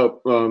bring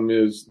up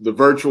is the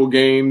virtual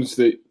games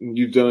that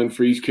you've done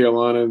for East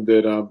Carolina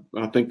that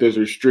I think those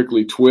are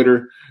strictly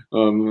Twitter.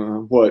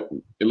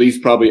 At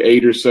least probably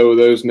 8 or so of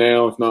those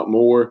now, if not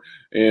more.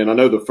 And I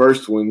know the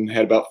first one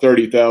had about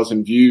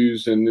 30,000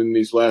 views, and then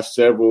these last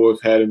several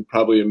have had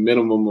probably a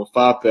minimum of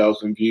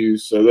 5,000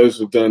 views. So those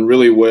have done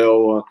really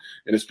well,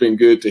 and it's been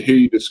good to hear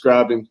you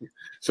describing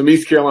some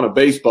East Carolina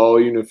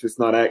baseball, even if it's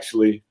not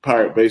actually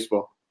Pirate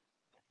baseball.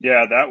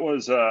 Yeah, that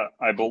was,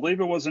 I believe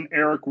it was an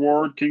Eric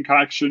Ward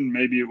concoction.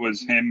 Maybe it was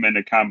him and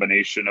a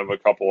combination of a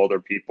couple other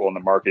people in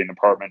the marketing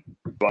department.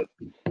 But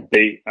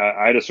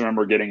I just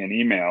remember getting an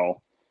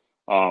email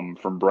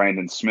from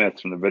Brandon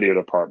Smith from the video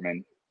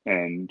department,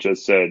 and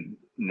just said,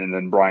 and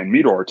then Brian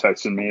Meador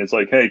texted me. It's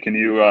like, hey, can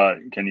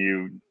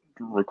you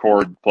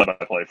record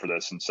play-by-play for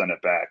this and send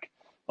it back?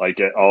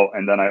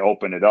 And then I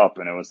opened it up,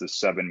 and it was this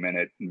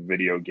 7-minute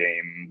video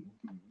game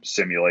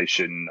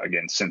simulation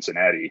against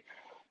Cincinnati.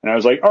 And I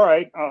was like, all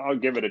right, I'll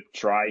give it a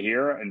try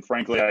here. And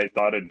frankly, I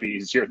thought it'd be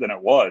easier than it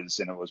was.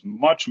 And it was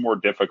much more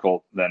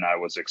difficult than I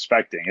was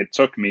expecting. It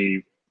took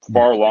me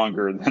far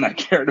longer than I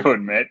care to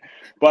admit.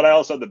 But I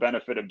also had the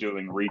benefit of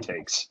doing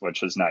retakes,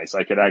 which was nice.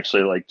 I could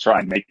actually try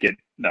and make it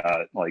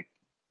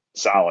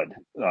solid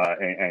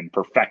and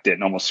perfect it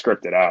and almost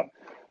script it out.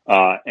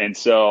 And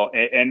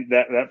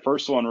that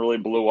first one really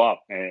blew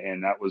up,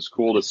 and that was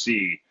cool to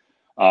see.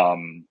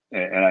 And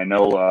I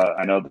know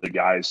that the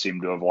guys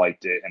seem to have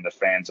liked it, and the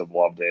fans have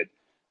loved it.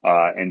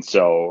 And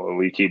so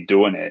we keep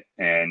doing it,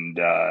 and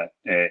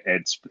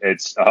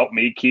it's helped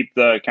me keep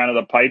the kind of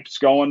the pipes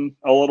going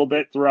a little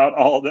bit throughout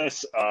all of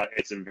this.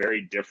 It's a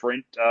very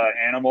different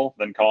animal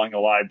than calling a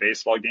live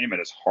baseball game. It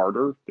is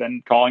harder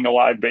than calling a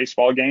live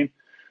baseball game,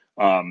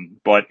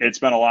 but it's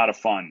been a lot of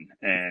fun,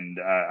 and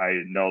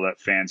I know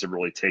that fans have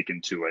really taken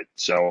to it.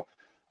 So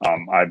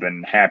I've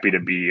been happy to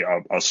be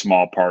a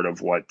small part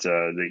of what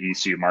the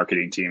ECU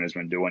marketing team has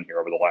been doing here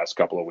over the last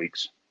couple of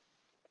weeks.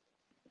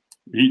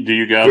 Do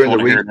you guys want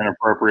to hear an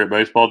inappropriate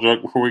baseball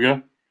joke before we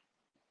go?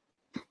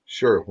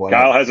 Sure.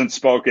 Kyle hasn't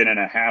spoken in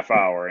a half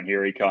hour, and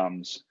here he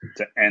comes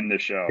to end the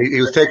show. He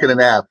was taking a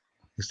nap.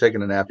 He's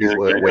taking a nap. He's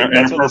waiting.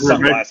 That's what the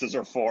sunglasses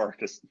are for.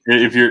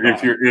 If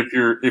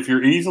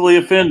you're easily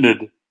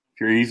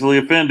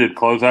offended,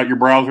 close out your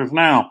browsers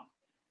now.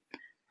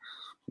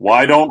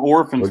 Why don't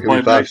orphans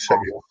play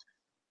baseball?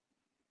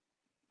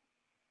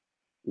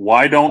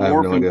 Why don't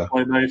orphans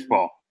play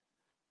baseball?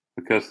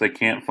 Because they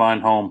can't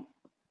find home.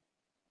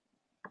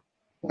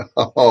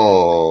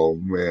 Oh,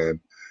 man.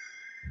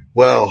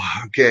 Well,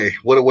 okay.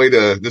 What a way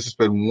this has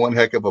been one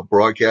heck of a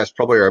broadcast.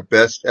 Probably our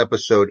best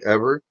episode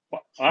ever.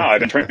 Wow, I've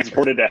been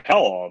transported to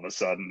hell all of a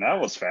sudden.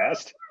 That was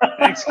fast.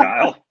 Thanks,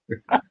 Kyle.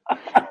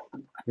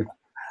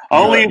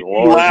 Only if you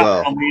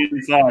laugh on the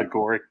inside,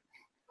 Corey.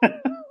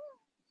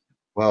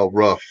 Well,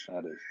 rough.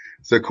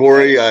 So,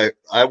 Corey, I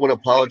want to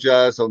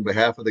apologize on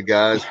behalf of the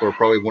guys for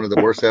probably one of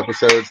the worst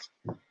episodes.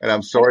 And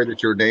I'm sorry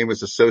that your name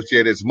is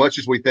associated as much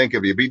as we think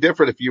of you. It'd be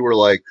different if you were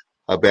like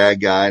a bad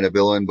guy and a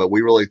villain, but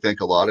we really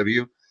think a lot of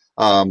you.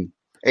 I want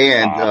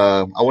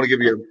to give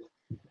you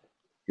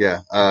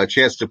a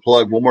chance to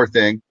plug one more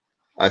thing.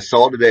 I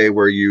saw today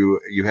where you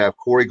have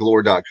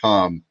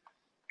CoreyGloor.com.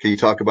 Can you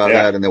talk about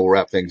that, and then we'll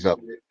wrap things up?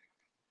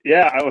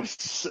 Yeah, I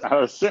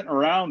was sitting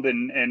around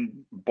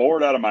and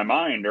bored out of my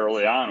mind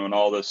early on when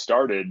all this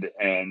started,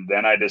 and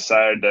then I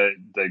decided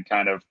to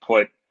kind of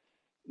put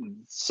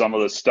some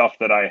of the stuff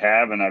that I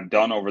have and I've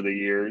done over the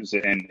years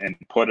and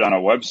put it on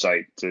a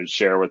website to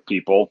share with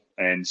people.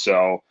 And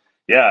so,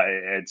 yeah,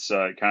 it's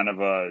kind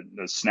of a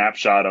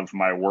snapshot of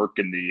my work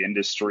in the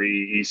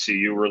industry,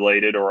 ECU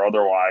related or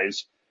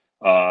otherwise.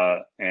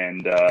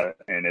 And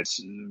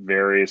it's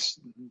various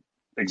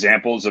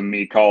examples of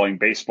me calling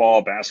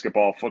baseball,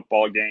 basketball,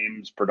 football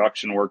games,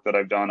 production work that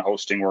I've done,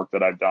 hosting work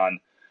that I've done.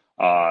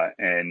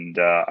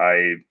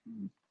 I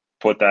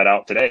put that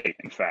out today,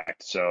 in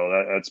fact.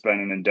 So that's been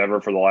an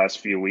endeavor for the last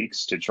few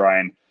weeks to try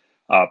and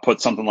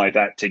put something like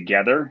that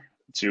together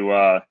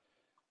to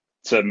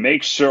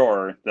make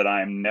sure that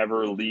I'm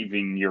never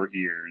leaving your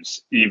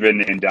ears, even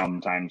in down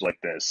times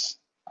like this.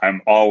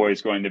 I'm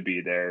always going to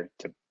be there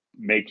to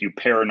make you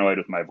paranoid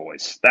with my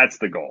voice. That's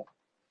the goal.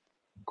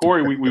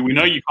 Corey, we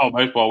know you call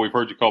baseball. We've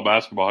heard you call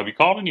basketball. Have you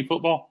called any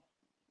football?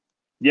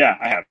 Yeah,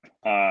 I have.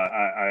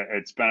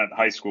 It's been at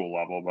high school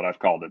level, but I've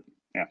called it.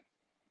 Yeah.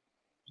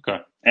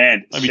 Okay.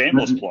 And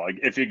shameless plug,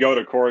 if you go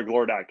to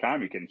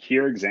CoreyGloor.com, you can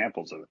hear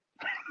examples of it.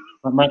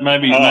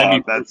 Maybe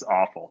that's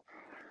awful.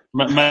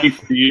 Maybe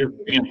for the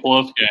ESPN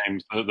Plus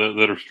games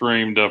that are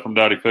streamed from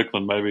Dowdy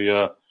Ficklin,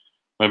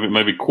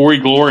 maybe Corey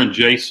Gloor and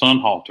Jay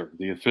Sunhalter,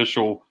 the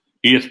official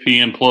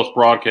ESPN Plus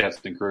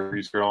broadcasting crew.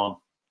 He's on.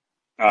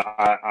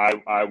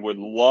 I would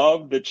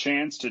love the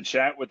chance to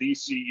chat with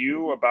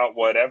ECU about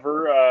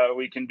whatever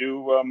we can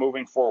do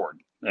moving forward.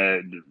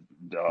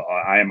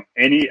 I'm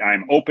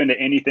open to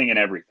anything and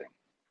everything.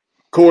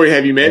 Corey,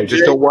 have you met?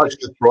 Just don't watch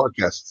this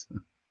broadcast.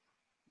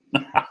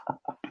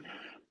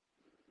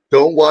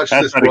 Don't watch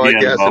this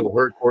broadcast. It will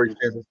hurt Corey's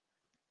chances.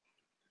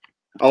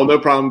 Oh, no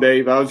problem,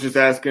 Dave. I was just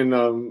asking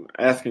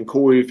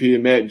Corey if he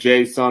had met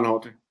Jay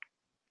Sunhalter.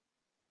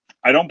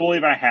 I don't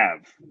believe I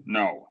have.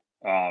 No.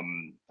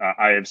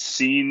 I have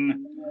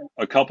seen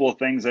a couple of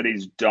things that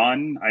he's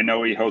done. I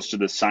know he hosted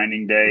the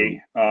signing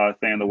day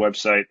thing on the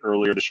website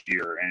earlier this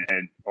year,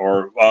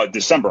 or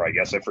December, I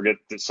guess. I forget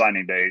the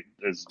signing day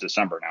is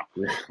December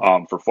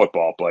now for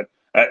football, but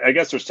I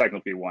guess there's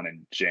technically one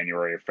in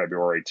January or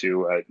February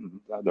too.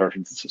 There are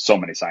so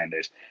many sign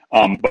days.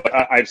 But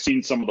I've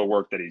seen some of the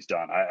work that he's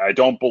done. I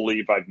don't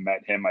believe I've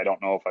met him. I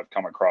don't know if I've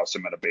come across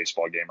him at a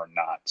baseball game or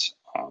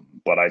not.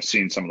 But I've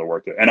seen some of the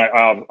work and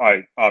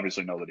I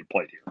obviously know that he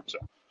played here. So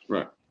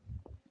right.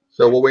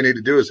 So what we need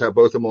to do is have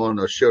both of them on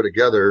a show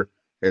together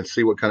and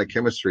see what kind of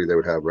chemistry they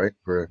would have, right,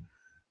 for a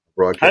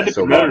broadcast.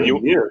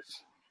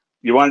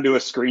 You want to do a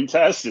screen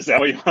test? Is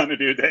that what you want to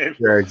do, Dave?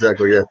 Yeah,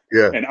 exactly.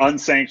 Yeah. An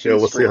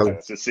unsanctioned screen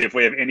test to see if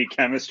we have any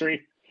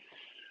chemistry.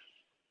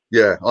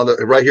 Yeah,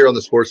 right here on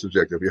the Sports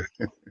Objective. Yeah.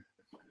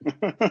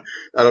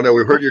 I don't know.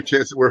 We've heard your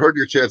chances. We're heard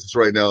your chances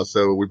right now,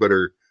 so we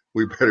better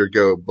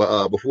go.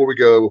 But before we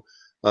go,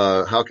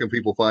 how can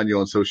people find you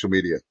on social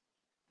media?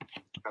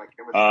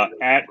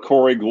 At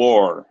Corey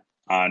Gloor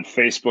on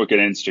Facebook and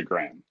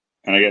Instagram,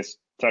 and I guess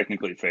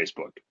technically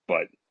Facebook,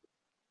 but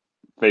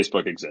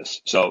Facebook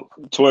exists. So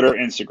Twitter,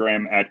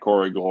 Instagram, at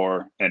Corey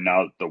Gloor, and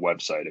now the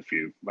website if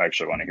you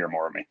actually want to hear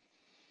more of me.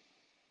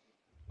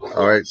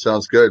 All right.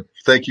 Sounds good.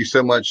 Thank you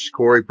so much,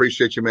 Corey.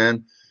 Appreciate you,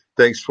 man.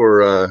 Thanks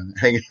for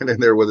hanging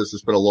in there with us.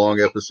 It's been a long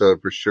episode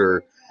for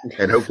sure.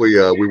 and hopefully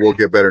we will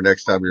get better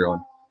next time you're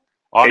on.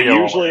 Audio. It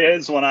usually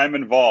is when I'm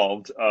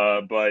involved,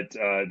 but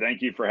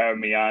thank you for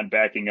having me on,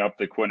 backing up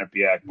the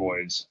Quinnipiac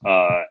boys.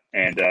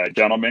 And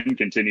gentlemen,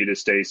 continue to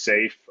stay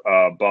safe.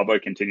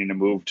 Bubba, continue to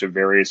move to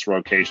various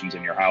locations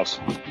in your house,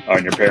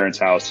 in your parents'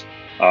 house.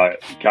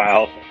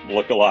 Kyle,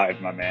 look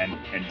alive, my man.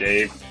 And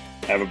Dave,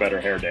 have a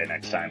better hair day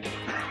next time.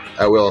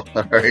 I will.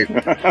 All right,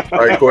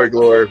 Corey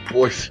Gloor,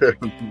 boys,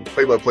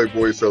 play-by-play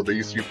voice of the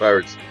ECU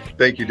Pirates.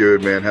 Thank you,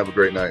 dude, man. Have a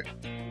great night.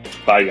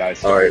 Bye,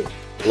 guys. All right.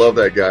 Love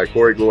that guy.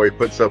 Corey Gloor, he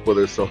puts up with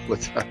us all the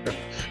time.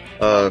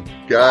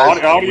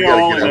 Guys, audio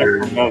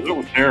only. That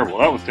was terrible.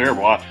 That was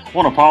terrible. I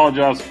want to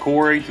apologize to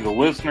Corey, to the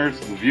listeners,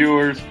 to the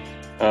viewers.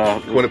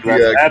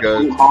 Quinnipiac,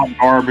 that hot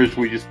garbage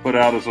we just put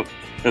out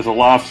as a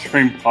live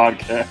stream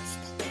podcast.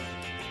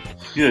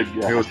 Good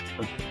God.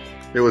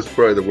 It was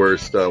probably the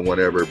worst one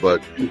ever,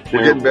 but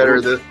we're getting better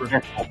at this.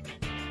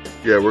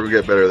 Yeah, we're going to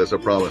get better at this, I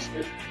promise.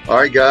 All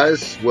right,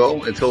 guys.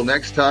 Well, until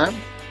next time,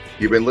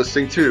 you've been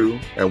listening to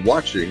and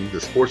watching The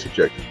Sports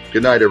Objective.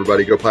 Good night,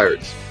 everybody. Go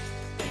Pirates.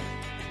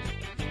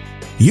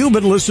 You've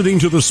been listening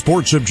to the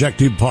Sports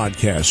Objective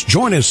Podcast.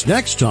 Join us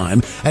next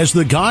time as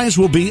the guys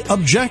will be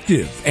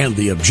objective, and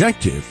the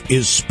objective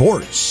is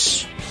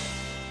sports.